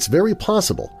 it's very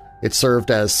possible it served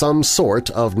as some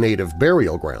sort of native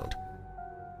burial ground.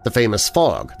 The famous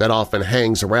fog that often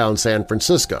hangs around San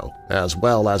Francisco, as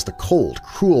well as the cold,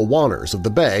 cruel waters of the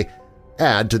bay,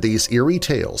 add to these eerie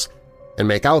tales and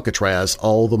make Alcatraz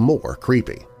all the more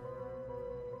creepy.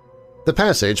 The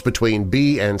passage between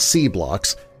B and C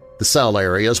blocks, the cell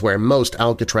areas where most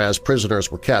Alcatraz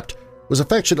prisoners were kept, was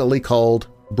affectionately called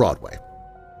Broadway.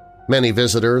 Many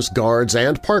visitors, guards,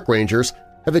 and park rangers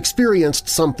have experienced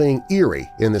something eerie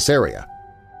in this area.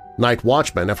 Night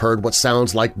watchmen have heard what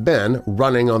sounds like men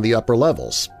running on the upper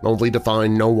levels, only to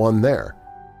find no one there.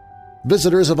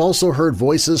 Visitors have also heard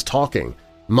voices talking,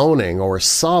 moaning, or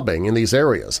sobbing in these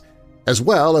areas, as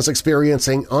well as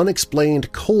experiencing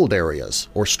unexplained cold areas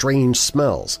or strange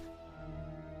smells.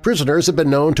 Prisoners have been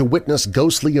known to witness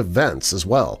ghostly events as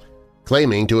well,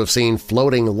 claiming to have seen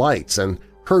floating lights and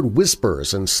heard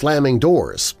whispers and slamming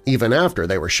doors even after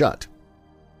they were shut.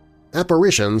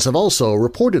 Apparitions have also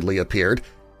reportedly appeared,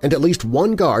 and at least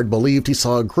one guard believed he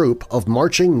saw a group of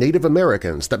marching Native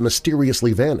Americans that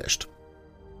mysteriously vanished.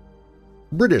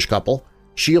 British couple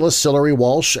Sheila Sillery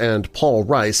Walsh and Paul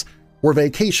Rice were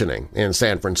vacationing in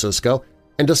San Francisco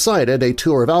and decided a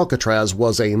tour of Alcatraz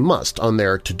was a must on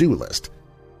their to-do list.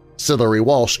 Sillery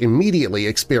Walsh immediately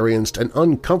experienced an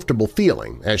uncomfortable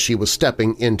feeling as she was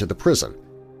stepping into the prison.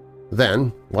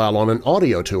 Then, while on an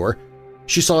audio tour,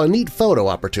 she saw a neat photo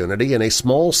opportunity in a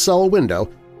small cell window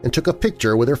and took a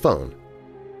picture with her phone.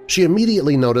 She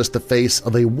immediately noticed the face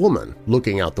of a woman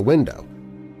looking out the window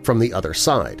from the other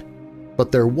side,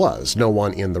 but there was no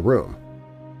one in the room.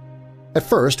 At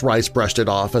first, Rice brushed it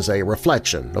off as a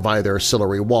reflection of either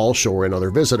Sillery Walsh or another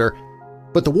visitor,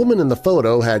 but the woman in the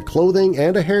photo had clothing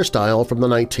and a hairstyle from the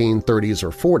 1930s or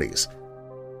 40s.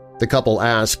 The couple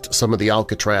asked some of the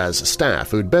Alcatraz staff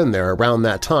who'd been there around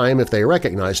that time if they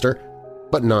recognized her,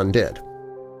 but none did.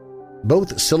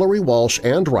 Both Sillery Walsh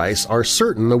and Rice are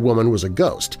certain the woman was a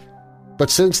ghost, but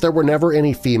since there were never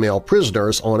any female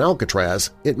prisoners on Alcatraz,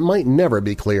 it might never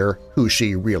be clear who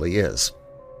she really is.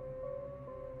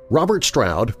 Robert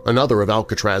Stroud, another of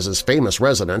Alcatraz's famous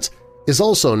residents, is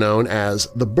also known as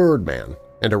the Birdman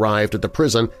and arrived at the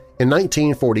prison in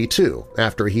 1942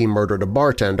 after he murdered a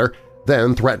bartender,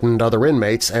 then threatened other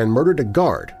inmates and murdered a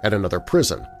guard at another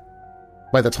prison.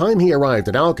 By the time he arrived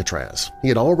at Alcatraz, he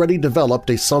had already developed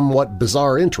a somewhat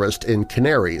bizarre interest in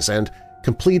canaries and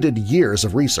completed years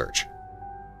of research.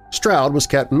 Stroud was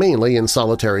kept mainly in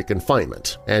solitary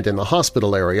confinement and in the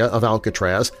hospital area of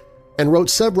Alcatraz and wrote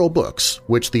several books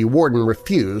which the warden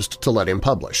refused to let him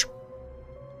publish.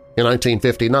 In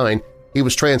 1959, he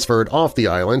was transferred off the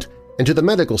island into the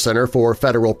Medical Center for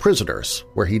Federal Prisoners,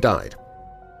 where he died.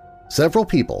 Several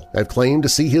people have claimed to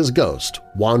see his ghost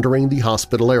wandering the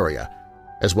hospital area,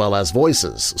 as well as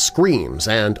voices, screams,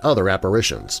 and other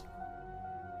apparitions.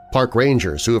 Park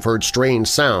rangers who have heard strange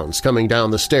sounds coming down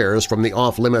the stairs from the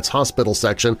off-limits hospital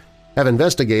section have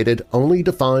investigated only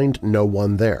to find no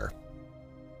one there.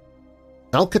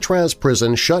 Alcatraz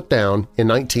prison shut down in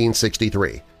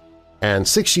 1963, and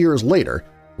 6 years later,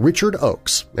 Richard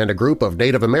Oakes and a group of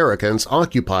Native Americans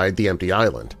occupied the empty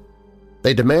island.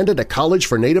 They demanded a college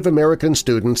for Native American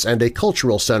students and a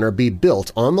cultural center be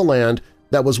built on the land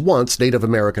that was once Native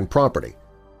American property.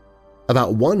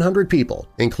 About 100 people,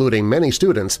 including many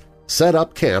students, set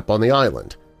up camp on the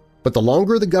island, but the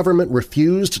longer the government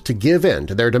refused to give in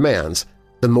to their demands,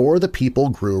 the more the people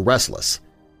grew restless.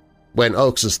 When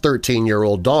Oakes'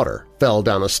 13-year-old daughter fell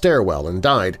down a stairwell and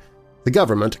died, the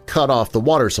government cut off the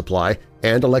water supply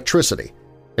and electricity,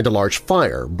 and a large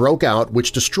fire broke out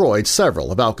which destroyed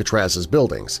several of Alcatraz's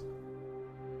buildings.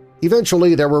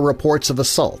 Eventually, there were reports of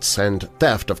assaults and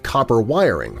theft of copper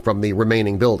wiring from the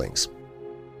remaining buildings.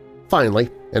 Finally,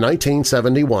 in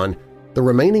 1971, the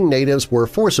remaining natives were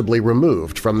forcibly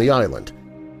removed from the island,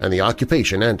 and the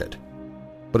occupation ended.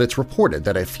 But it's reported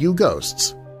that a few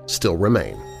ghosts still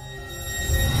remain.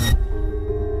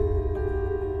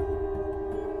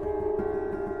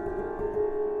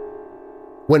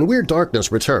 When Weird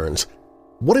Darkness returns,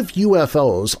 what if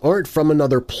UFOs aren't from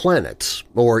another planet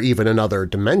or even another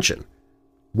dimension?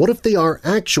 What if they are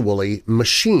actually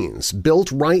machines built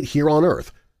right here on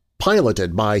Earth,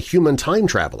 piloted by human time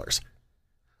travelers?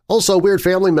 Also, Weird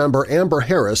family member Amber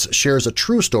Harris shares a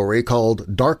true story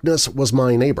called Darkness Was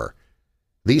My Neighbor.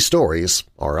 These stories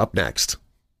are up next.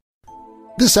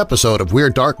 This episode of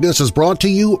Weird Darkness is brought to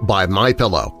you by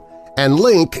MyPillow, and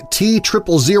Link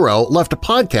T000 left a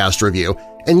podcast review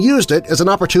and used it as an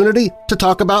opportunity to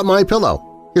talk about MyPillow.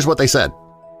 Here's what they said.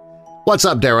 "What's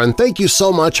up, Darren? Thank you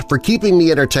so much for keeping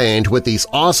me entertained with these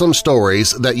awesome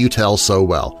stories that you tell so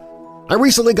well. I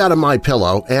recently got a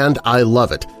MyPillow and I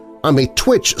love it. I'm a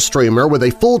Twitch streamer with a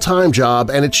full-time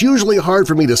job and it's usually hard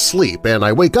for me to sleep and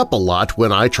I wake up a lot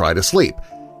when I try to sleep.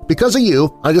 Because of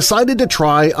you, I decided to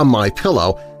try a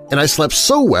MyPillow and I slept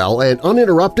so well and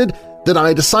uninterrupted that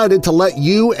I decided to let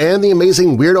you and the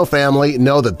amazing Weirdo family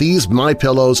know that these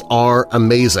MyPillows are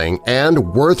amazing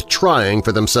and worth trying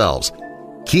for themselves.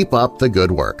 Keep up the good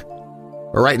work."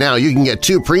 Right now, you can get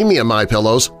 2 premium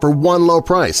MyPillows for one low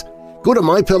price. Go to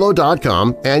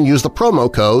MyPillow.com and use the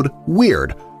promo code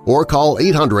WEIRD or call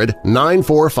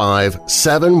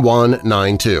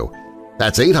 800-945-7192.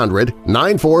 That's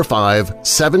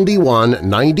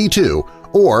 800-945-7192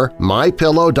 or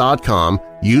MyPillow.com.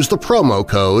 Use the promo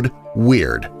code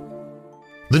WEIRD.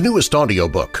 The newest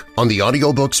audiobook on the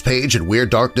audiobooks page at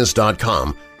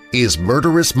WeirdDarkness.com is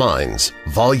Murderous Minds,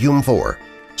 Volume 4,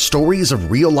 Stories of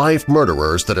Real-Life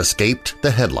Murderers That Escaped the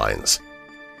Headlines.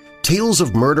 Tales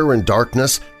of murder and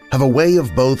darkness have a way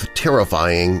of both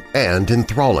terrifying and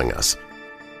enthralling us.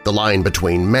 The line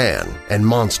between man and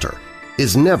monster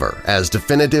is never as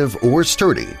definitive or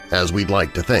sturdy as we'd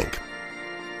like to think.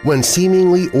 When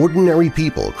seemingly ordinary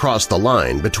people cross the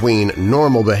line between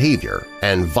normal behavior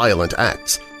and violent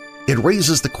acts, it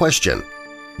raises the question,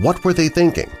 what were they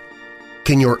thinking?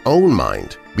 Can your own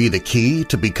mind be the key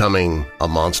to becoming a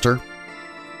monster?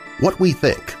 What we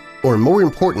think, or more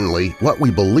importantly, what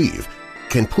we believe,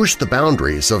 can push the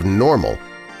boundaries of normal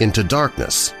into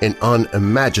darkness in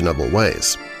unimaginable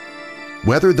ways.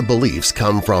 Whether the beliefs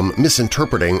come from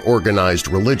misinterpreting organized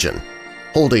religion,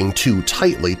 holding too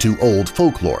tightly to old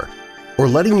folklore, or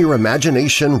letting your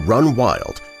imagination run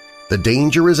wild, the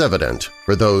danger is evident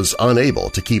for those unable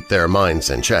to keep their minds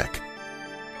in check.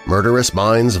 Murderous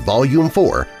Minds Volume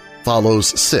 4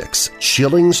 follows 6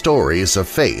 chilling stories of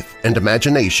faith and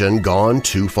imagination gone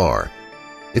too far.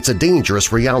 It's a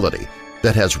dangerous reality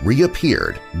that has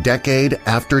reappeared decade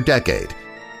after decade,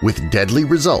 with deadly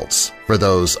results for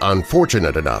those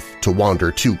unfortunate enough to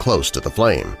wander too close to the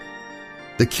flame.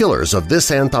 The killers of this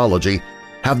anthology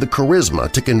have the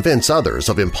charisma to convince others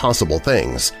of impossible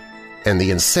things and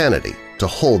the insanity to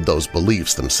hold those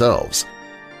beliefs themselves.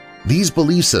 These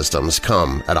belief systems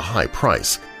come at a high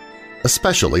price,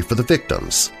 especially for the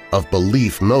victims of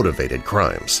belief-motivated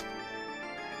crimes.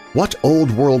 What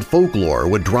old-world folklore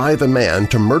would drive a man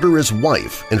to murder his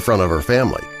wife in front of her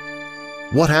family?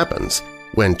 What happens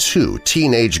when 2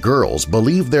 teenage girls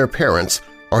believe their parents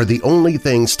are the only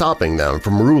thing stopping them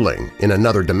from ruling in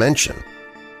another dimension?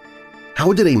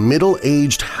 How did a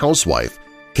middle-aged housewife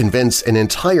convince an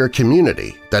entire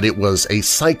community that it was a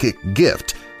psychic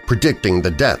gift predicting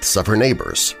the deaths of her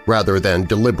neighbors rather than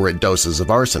deliberate doses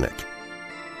of arsenic?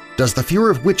 Does the fear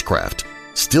of witchcraft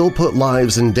still put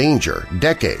lives in danger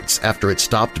decades after it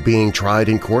stopped being tried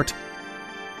in court?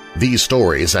 These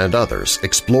stories and others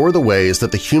explore the ways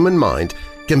that the human mind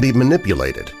can be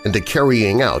manipulated into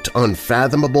carrying out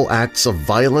unfathomable acts of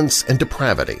violence and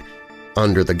depravity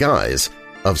under the guise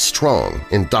of strong,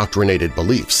 indoctrinated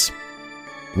beliefs.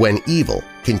 When evil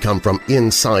can come from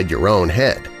inside your own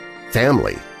head,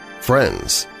 family,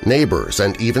 friends, neighbors,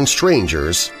 and even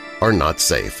strangers are not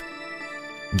safe.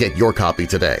 Get your copy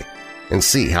today and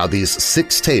see how these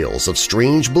 6 tales of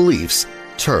strange beliefs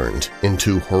turned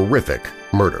into horrific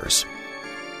murders.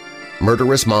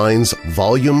 Murderous Minds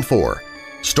Volume 4,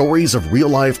 Stories of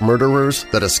Real-Life Murderers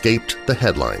That Escaped the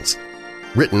Headlines,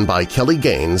 written by Kelly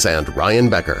Gaines and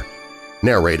Ryan Becker,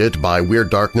 narrated by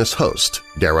Weird Darkness host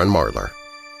Darren Marlar.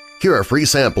 Hear a free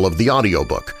sample of the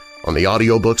audiobook on the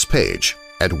audiobooks page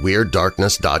at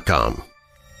WeirdDarkness.com.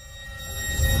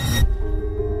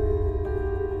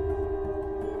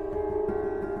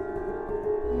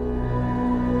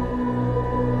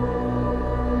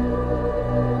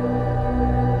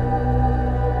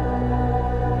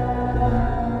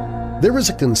 There is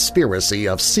a conspiracy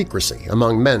of secrecy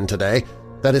among men today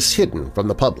that is hidden from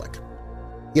the public.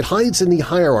 It hides in the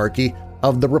hierarchy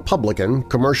of the Republican,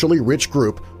 commercially rich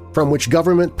group from which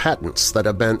government patents that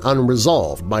have been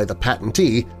unresolved by the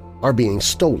patentee are being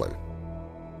stolen.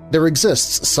 There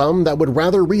exists some that would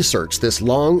rather research this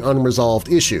long unresolved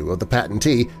issue of the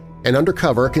patentee and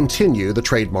undercover continue the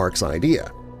trademark's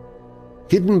idea.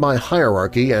 Hidden by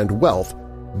hierarchy and wealth,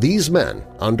 these men,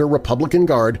 under Republican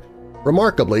guard,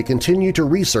 remarkably continue to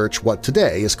research what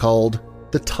today is called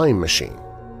the time machine.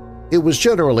 It was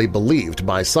generally believed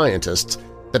by scientists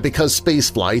that because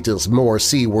spaceflight is more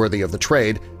seaworthy of the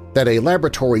trade, that a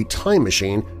laboratory time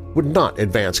machine would not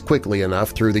advance quickly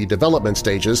enough through the development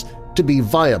stages to be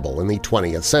viable in the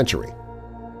 20th century.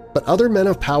 But other men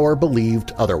of power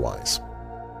believed otherwise.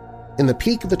 In the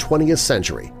peak of the 20th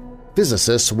century,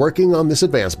 physicists working on this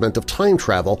advancement of time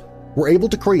travel were able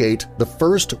to create the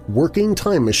first working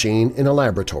time machine in a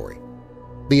laboratory.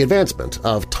 The advancement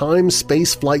of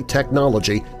time-space flight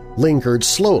technology lingered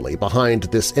slowly behind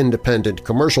this independent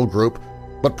commercial group,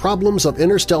 but problems of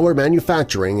interstellar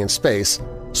manufacturing in space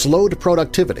slowed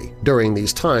productivity during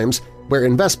these times where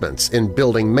investments in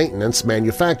building maintenance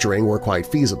manufacturing were quite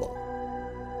feasible.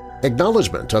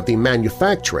 Acknowledgement of the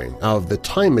manufacturing of the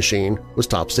time machine was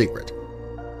top secret.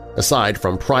 Aside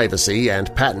from privacy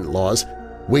and patent laws,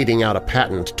 waiting out a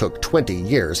patent took 20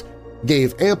 years,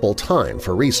 gave ample time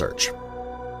for research.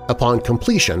 Upon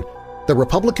completion, the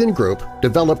Republican group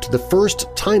developed the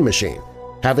first time machine,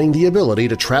 having the ability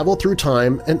to travel through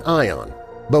time and ion,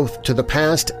 both to the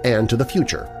past and to the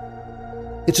future.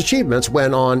 Its achievements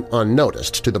went on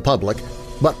unnoticed to the public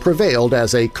but prevailed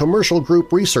as a commercial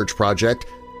group research project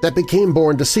that became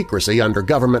born to secrecy under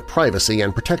government privacy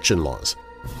and protection laws.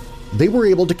 They were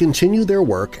able to continue their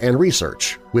work and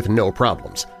research with no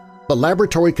problems, but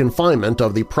laboratory confinement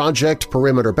of the project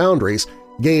perimeter boundaries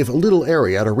gave little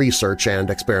area to research and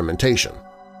experimentation.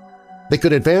 They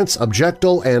could advance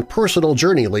objectal and personal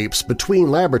journey leaps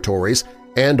between laboratories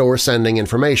and/or sending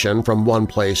information from one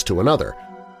place to another,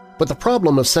 but the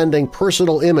problem of sending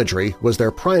personal imagery was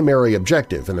their primary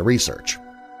objective in the research.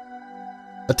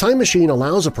 A time machine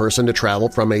allows a person to travel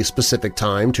from a specific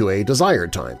time to a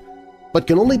desired time, but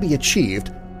can only be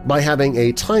achieved by having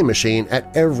a time machine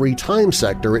at every time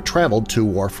sector it traveled to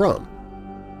or from.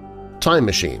 Time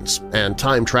machines and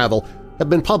time travel have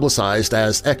been publicized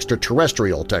as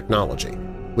extraterrestrial technology,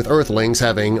 with Earthlings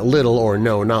having little or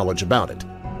no knowledge about it.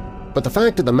 But the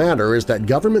fact of the matter is that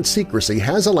government secrecy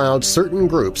has allowed certain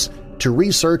groups to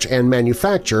research and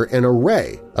manufacture an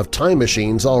array of time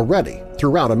machines already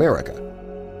throughout America.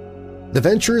 The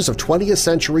ventures of 20th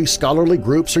century scholarly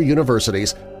groups or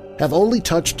universities have only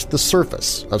touched the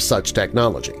surface of such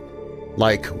technology,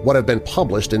 like what have been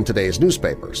published in today's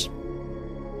newspapers.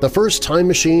 The first time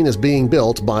machine is being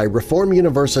built by Reform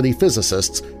University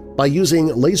physicists by using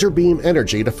laser beam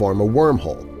energy to form a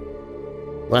wormhole.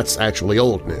 That's actually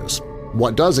old news.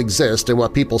 What does exist and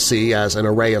what people see as an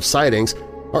array of sightings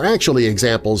are actually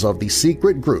examples of the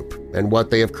secret group and what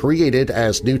they have created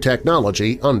as new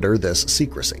technology under this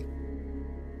secrecy.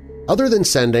 Other than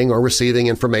sending or receiving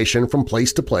information from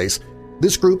place to place,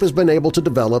 this group has been able to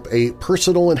develop a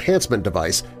personal enhancement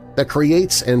device that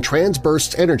creates and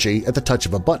transbursts energy at the touch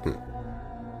of a button.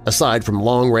 Aside from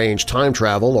long-range time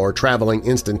travel or traveling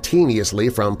instantaneously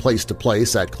from place to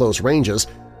place at close ranges,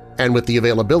 and with the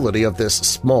availability of this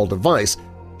small device,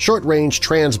 short-range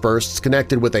transbursts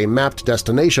connected with a mapped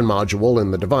destination module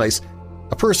in the device,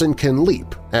 a person can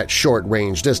leap at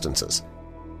short-range distances.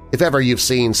 If ever you've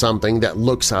seen something that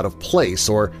looks out of place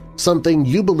or something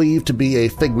you believe to be a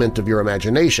figment of your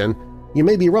imagination, you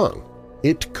may be wrong.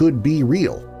 It could be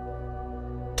real.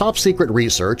 Top-secret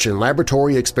research and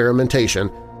laboratory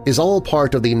experimentation is all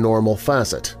part of the normal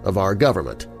facet of our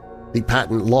government. The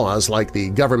patent laws, like the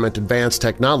Government Advanced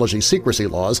Technology Secrecy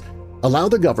Laws, allow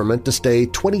the government to stay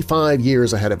 25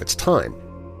 years ahead of its time.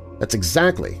 That's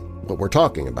exactly what we're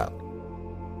talking about.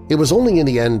 It was only in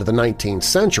the end of the 19th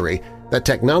century that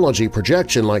technology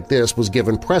projection like this was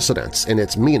given precedence in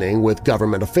its meaning with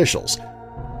government officials.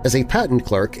 As a patent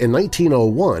clerk in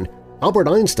 1901, Albert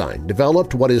Einstein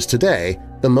developed what is today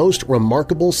the most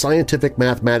remarkable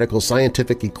mathematical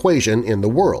scientific equation in the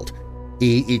world,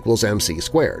 E equals mc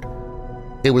squared.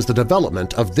 It was the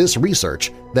development of this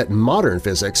research that modern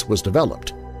physics was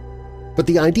developed. But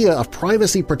the idea of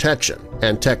privacy protection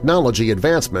and technology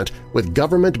advancement with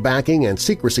government backing and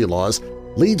secrecy laws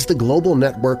leads the global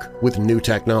network with new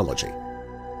technology.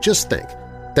 Just think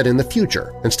that in the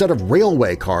future, instead of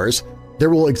railway cars, there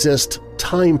will exist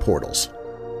time portals.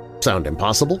 Sound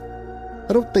impossible?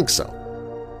 I don't think so.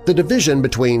 The division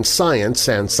between science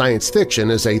and science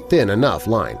fiction is a thin enough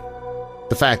line.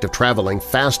 The fact of traveling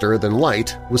faster than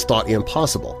light was thought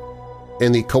impossible.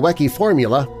 In the Koecki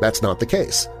formula, that's not the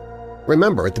case.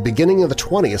 Remember, at the beginning of the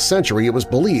 20th century, it was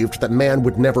believed that man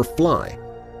would never fly.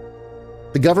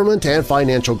 The government and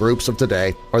financial groups of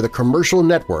today are the commercial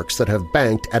networks that have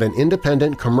banked at an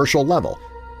independent commercial level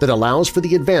that allows for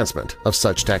the advancement of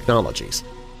such technologies.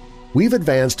 We've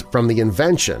advanced from the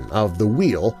invention of the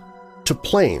wheel to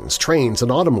planes, trains,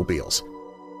 and automobiles.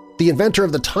 The inventor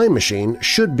of the time machine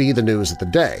should be the news of the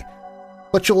day,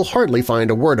 but you'll hardly find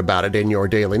a word about it in your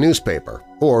daily newspaper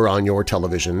or on your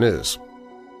television news.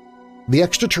 The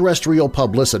extraterrestrial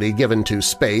publicity given to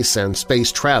space and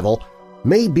space travel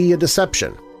may be a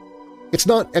deception. It's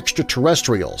not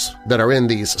extraterrestrials that are in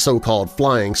these so-called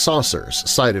flying saucers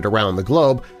sighted around the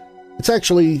globe. It's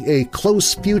actually a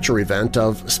close future event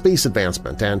of space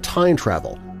advancement and time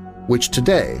travel, which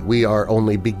today we are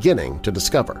only beginning to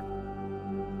discover.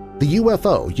 The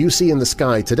UFO you see in the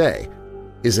sky today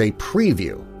is a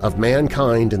preview of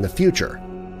mankind in the future,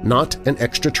 not an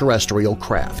extraterrestrial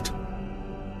craft.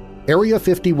 Area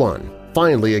 51,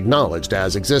 finally acknowledged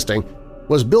as existing,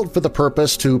 was built for the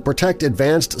purpose to protect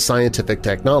advanced scientific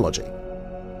technology.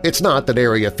 It's not that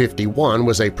Area 51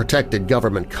 was a protected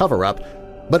government cover-up,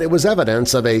 but it was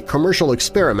evidence of a commercial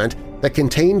experiment that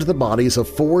contained the bodies of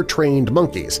 4 trained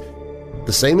monkeys,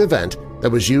 the same event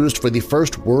that was used for the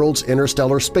first world's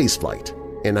interstellar spaceflight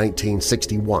in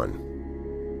 1961.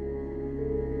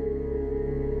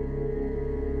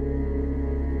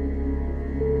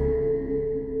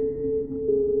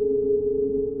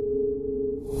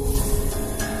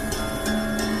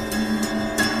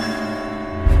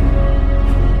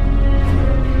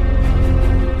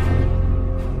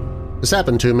 This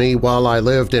happened to me while I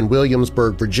lived in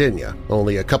Williamsburg, Virginia,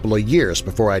 only a couple of years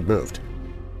before I'd moved.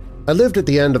 I lived at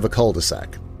the end of a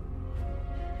cul-de-sac.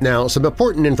 Now, some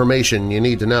important information you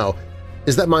need to know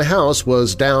is that my house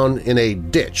was down in a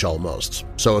ditch almost,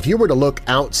 so if you were to look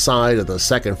outside of the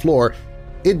second floor,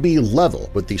 it'd be level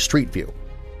with the street view.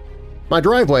 My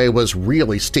driveway was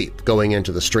really steep going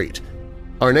into the street.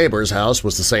 Our neighbor's house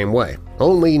was the same way,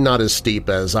 only not as steep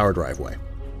as our driveway.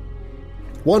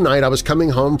 One night I was coming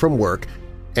home from work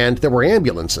and there were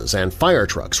ambulances and fire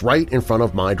trucks right in front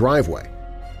of my driveway.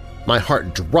 My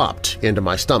heart dropped into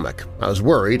my stomach. I was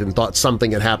worried and thought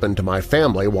something had happened to my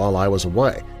family while I was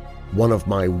away, one of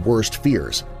my worst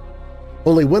fears.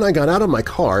 Only when I got out of my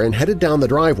car and headed down the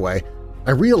driveway,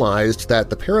 I realized that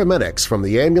the paramedics from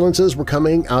the ambulances were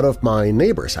coming out of my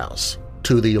neighbor's house,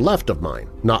 to the left of mine,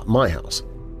 not my house.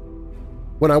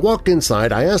 When I walked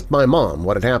inside, I asked my mom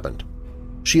what had happened.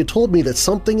 She had told me that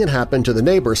something had happened to the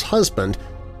neighbor's husband,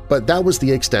 but that was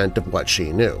the extent of what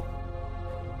she knew.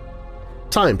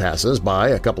 Time passes by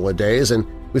a couple of days, and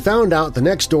we found out the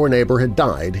next-door neighbor had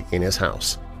died in his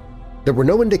house. There were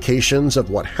no indications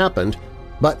of what happened,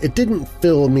 but it didn't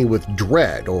fill me with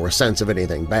dread or a sense of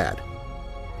anything bad.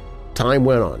 Time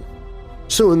went on.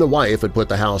 Soon the wife had put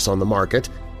the house on the market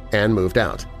and moved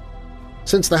out.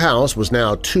 Since the house was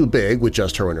now too big with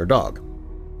just her and her dog,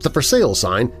 the for sale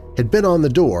sign had been on the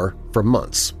door for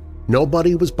months.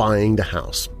 Nobody was buying the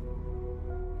house.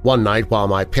 One night while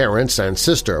my parents and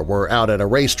sister were out at a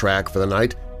racetrack for the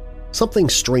night, something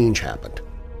strange happened.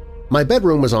 My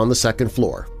bedroom was on the second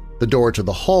floor, the door to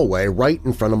the hallway right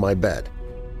in front of my bed.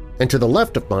 And to the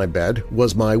left of my bed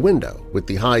was my window with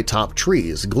the high-top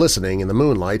trees glistening in the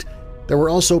moonlight. There were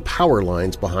also power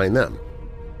lines behind them.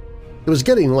 It was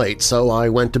getting late, so I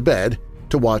went to bed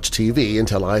to watch TV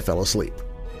until I fell asleep.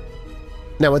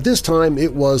 Now at this time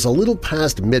it was a little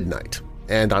past midnight,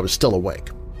 and I was still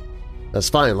awake. I was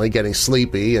finally getting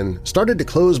sleepy and started to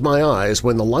close my eyes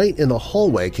when the light in the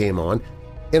hallway came on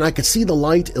and I could see the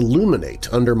light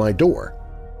illuminate under my door.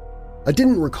 I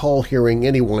didn't recall hearing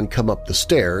anyone come up the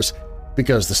stairs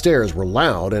because the stairs were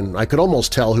loud and I could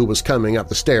almost tell who was coming up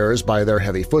the stairs by their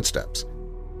heavy footsteps.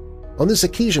 On this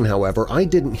occasion, however, I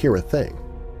didn't hear a thing.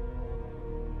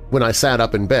 When I sat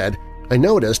up in bed, I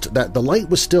noticed that the light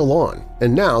was still on,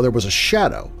 and now there was a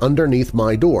shadow underneath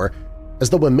my door as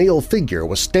though a male figure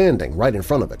was standing right in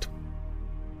front of it.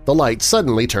 The light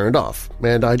suddenly turned off,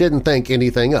 and I didn't think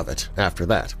anything of it after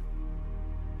that.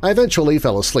 I eventually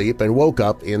fell asleep and woke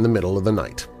up in the middle of the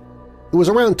night. It was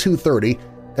around 2:30,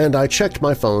 and I checked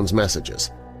my phone's messages.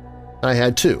 I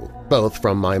had two, both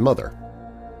from my mother.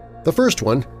 The first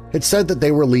one had said that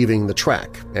they were leaving the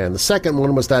track, and the second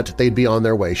one was that they'd be on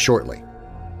their way shortly.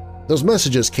 Those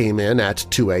messages came in at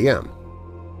 2 a.m.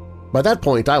 By that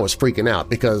point, I was freaking out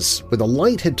because when the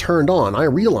light had turned on, I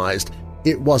realized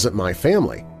it wasn't my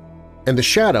family, and the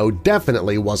shadow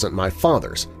definitely wasn't my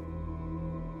father's.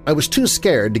 I was too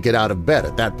scared to get out of bed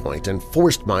at that point and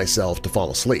forced myself to fall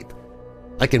asleep.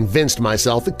 I convinced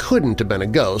myself it couldn't have been a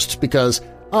ghost because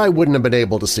I wouldn't have been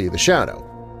able to see the shadow.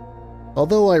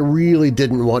 Although I really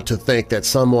didn't want to think that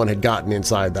someone had gotten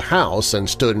inside the house and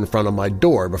stood in front of my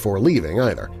door before leaving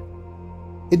either.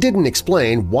 It didn't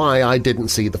explain why I didn't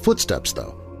see the footsteps,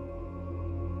 though.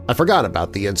 I forgot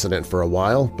about the incident for a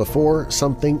while before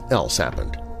something else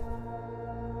happened.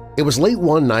 It was late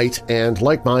one night, and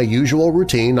like my usual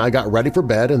routine, I got ready for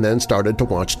bed and then started to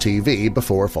watch TV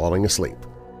before falling asleep.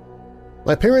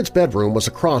 My parents' bedroom was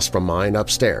across from mine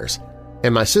upstairs,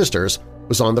 and my sister's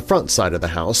was on the front side of the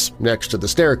house next to the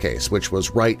staircase, which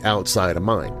was right outside of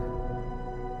mine.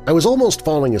 I was almost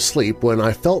falling asleep when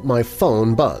I felt my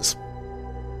phone buzz.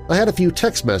 I had a few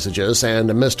text messages and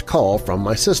a missed call from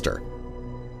my sister.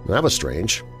 That was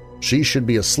strange. She should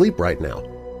be asleep right now.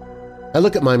 I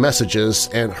look at my messages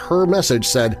and her message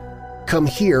said, "Come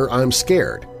here, I'm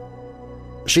scared."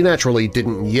 She naturally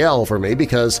didn't yell for me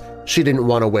because she didn't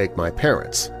want to wake my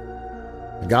parents.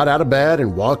 I got out of bed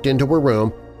and walked into her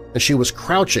room, and she was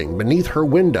crouching beneath her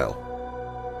window.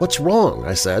 "What's wrong?"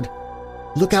 I said.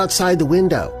 "Look outside the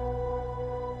window."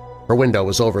 Her window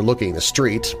was overlooking the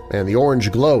street, and the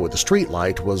orange glow of the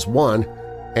streetlight was one,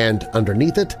 and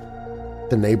underneath it,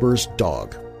 the neighbor's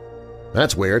dog.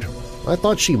 "That's weird. I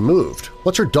thought she moved.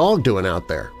 What's her dog doing out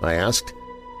there?" I asked.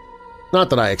 Not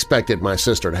that I expected my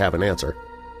sister to have an answer.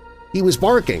 "He was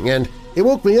barking, and it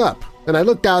woke me up, and I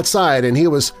looked outside, and he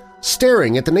was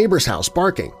staring at the neighbor's house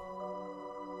barking."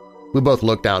 We both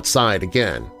looked outside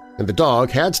again, and the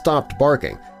dog had stopped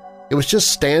barking. It was just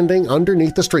standing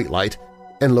underneath the streetlight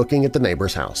and looking at the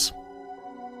neighbor's house.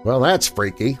 "Well, that's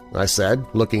freaky," I said,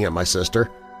 looking at my sister.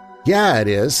 "Yeah, it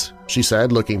is," she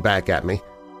said, looking back at me.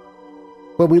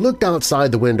 When we looked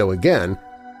outside the window again,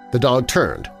 the dog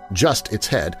turned, just its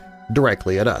head,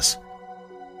 directly at us.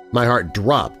 My heart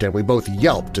dropped and we both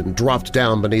yelped and dropped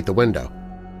down beneath the window.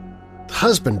 The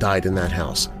husband died in that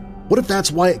house. What if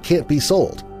that's why it can't be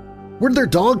sold? Where did their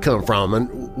dog come from,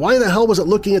 and why the hell was it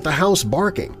looking at the house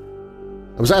barking?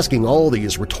 I was asking all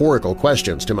these rhetorical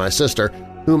questions to my sister,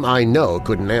 whom I know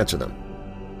couldn't answer them.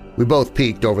 We both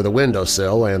peeked over the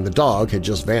windowsill and the dog had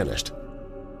just vanished.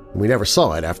 We never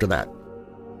saw it after that.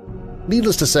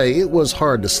 Needless to say, it was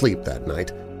hard to sleep that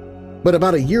night. But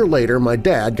about a year later, my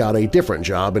dad got a different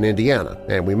job in Indiana,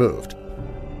 and we moved.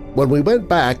 When we went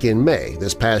back in May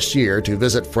this past year to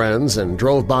visit friends and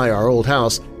drove by our old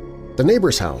house, the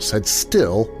neighbor's house had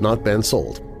still not been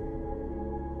sold.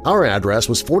 Our address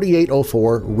was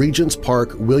 4804 Regents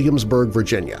Park, Williamsburg,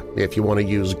 Virginia, if you want to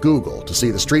use Google to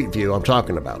see the street view I'm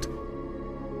talking about.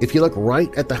 If you look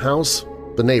right at the house,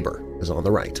 the neighbor is on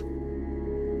the right.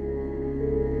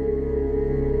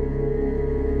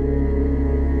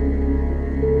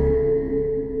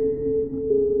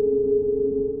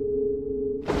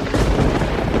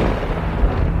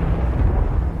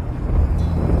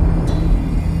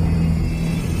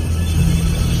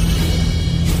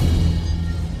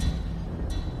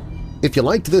 If you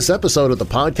liked this episode of the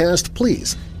podcast,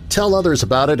 please tell others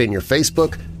about it in your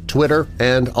Facebook, Twitter,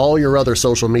 and all your other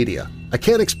social media. I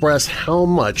can't express how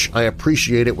much I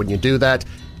appreciate it when you do that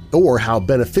or how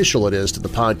beneficial it is to the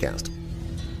podcast.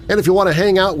 And if you want to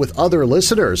hang out with other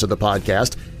listeners of the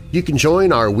podcast, you can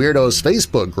join our Weirdos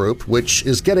Facebook group, which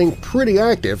is getting pretty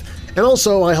active, and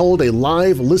also I hold a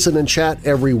live listen and chat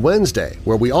every Wednesday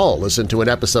where we all listen to an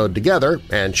episode together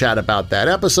and chat about that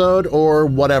episode or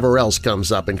whatever else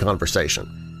comes up in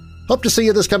conversation. Hope to see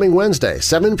you this coming Wednesday,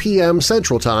 7 p.m.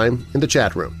 Central Time in the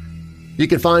chat room. You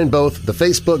can find both the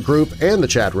Facebook group and the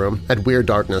chat room at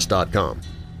WeirdDarkness.com.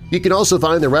 You can also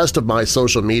find the rest of my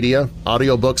social media,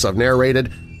 audiobooks I've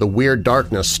narrated, the Weird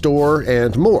Darkness store,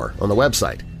 and more on the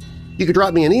website. You can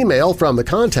drop me an email from the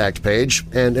contact page,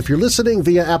 and if you're listening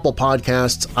via Apple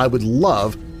Podcasts, I would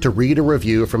love to read a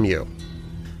review from you.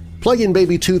 Plug-in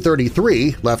Baby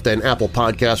 233 left an Apple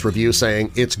Podcast review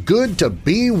saying, "It's good to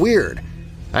be weird."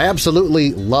 I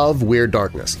absolutely love Weird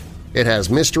Darkness. It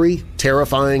has mystery,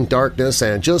 terrifying darkness,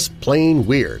 and just plain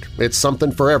weird. It's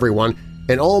something for everyone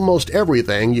and almost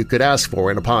everything you could ask for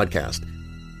in a podcast.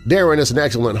 Darren is an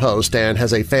excellent host and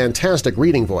has a fantastic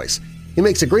reading voice. He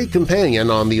makes a great companion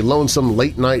on the lonesome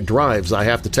late-night drives I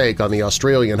have to take on the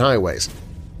Australian highways.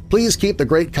 Please keep the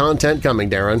great content coming,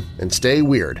 Darren, and stay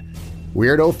weird.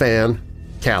 Weirdo fan,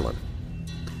 Callan.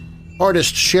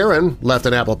 Artist Sharon left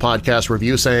an Apple Podcast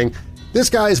review saying, "This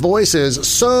guy's voice is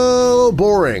so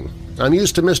boring. I'm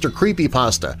used to Mr.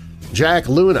 Creepypasta, Jack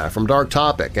Luna from Dark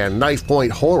Topic, and Knife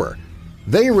Point Horror.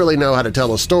 They really know how to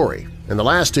tell a story, and the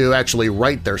last two actually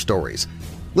write their stories.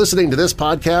 Listening to this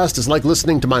podcast is like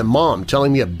listening to my mom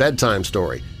telling me a bedtime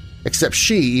story, except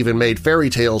she even made fairy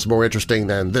tales more interesting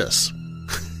than this."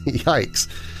 Yikes.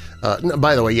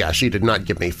 By the way, yeah, she did not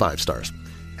give me 5 stars.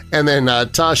 And then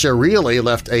Tasha really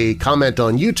left a comment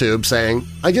on YouTube saying,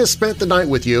 "I just spent the night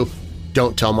with you.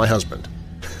 Don't tell my husband."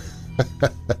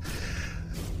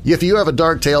 If you have a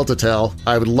dark tale to tell,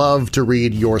 I would love to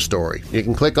read your story. You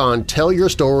can click on Tell Your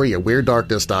Story at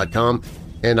WeirdDarkness.com,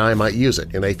 and I might use it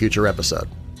in a future episode.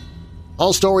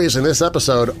 All stories in this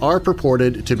episode are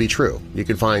purported to be true. You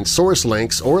can find source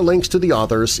links or links to the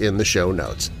authors in the show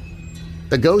notes.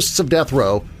 The Ghosts of Death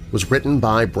Row was written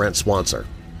by Brent Swancer.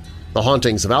 The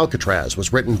Hauntings of Alcatraz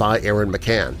was written by Aaron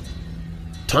McCann.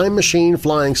 Time Machine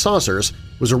Flying Saucers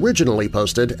was originally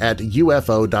posted at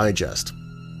UFO Digest.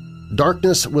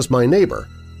 Darkness Was My Neighbor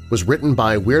was written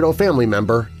by Weirdo family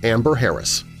member Amber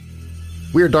Harris.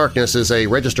 Weird Darkness is a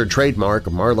registered trademark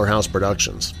of Marlar House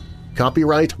Productions.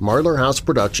 Copyright Marlar House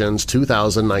Productions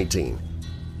 2019.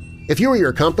 If you or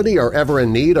your company are ever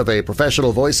in need of a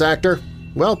professional voice actor,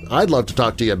 well, I'd love to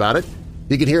talk to you about it.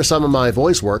 You can hear some of my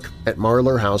voice work at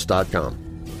marlarhouse.com.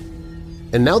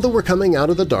 And now that we're coming out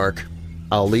of the dark,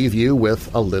 I'll leave you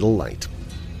with a little light.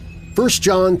 1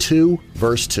 John 2,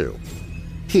 verse 2.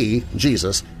 He,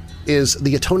 Jesus, is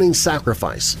the atoning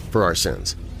sacrifice for our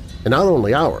sins, and not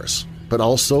only ours, but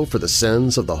also for the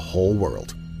sins of the whole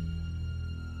world.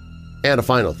 And a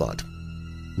final thought.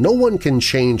 No one can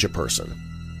change a person,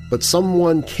 but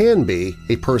someone can be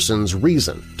a person's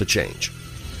reason to change.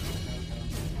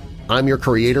 I'm your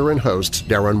creator and host,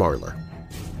 Darren Marlar.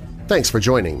 Thanks for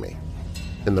joining me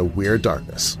in the Weird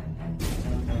Darkness.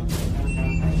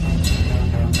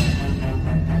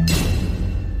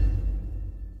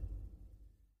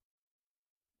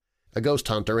 A ghost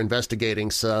hunter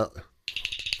investigating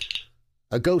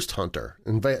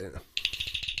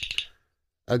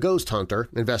A ghost hunter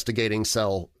investigating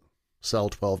cell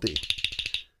 12D.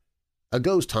 A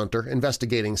ghost hunter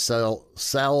investigating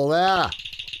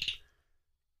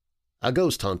A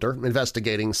ghost hunter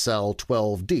investigating cell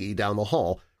 12D down the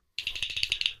hall.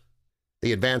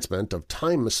 The advancement of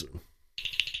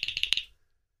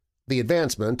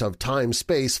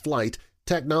time-space flight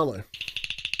technology.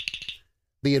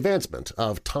 The advancement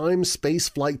of time-space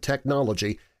flight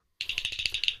technology.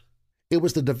 It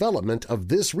was the development of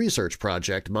this research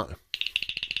project.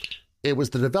 It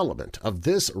was the development of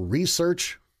this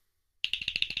research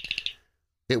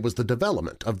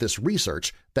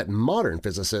that modern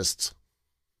physicists.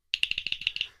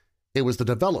 It was the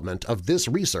development of this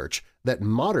research that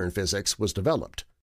modern physics was developed.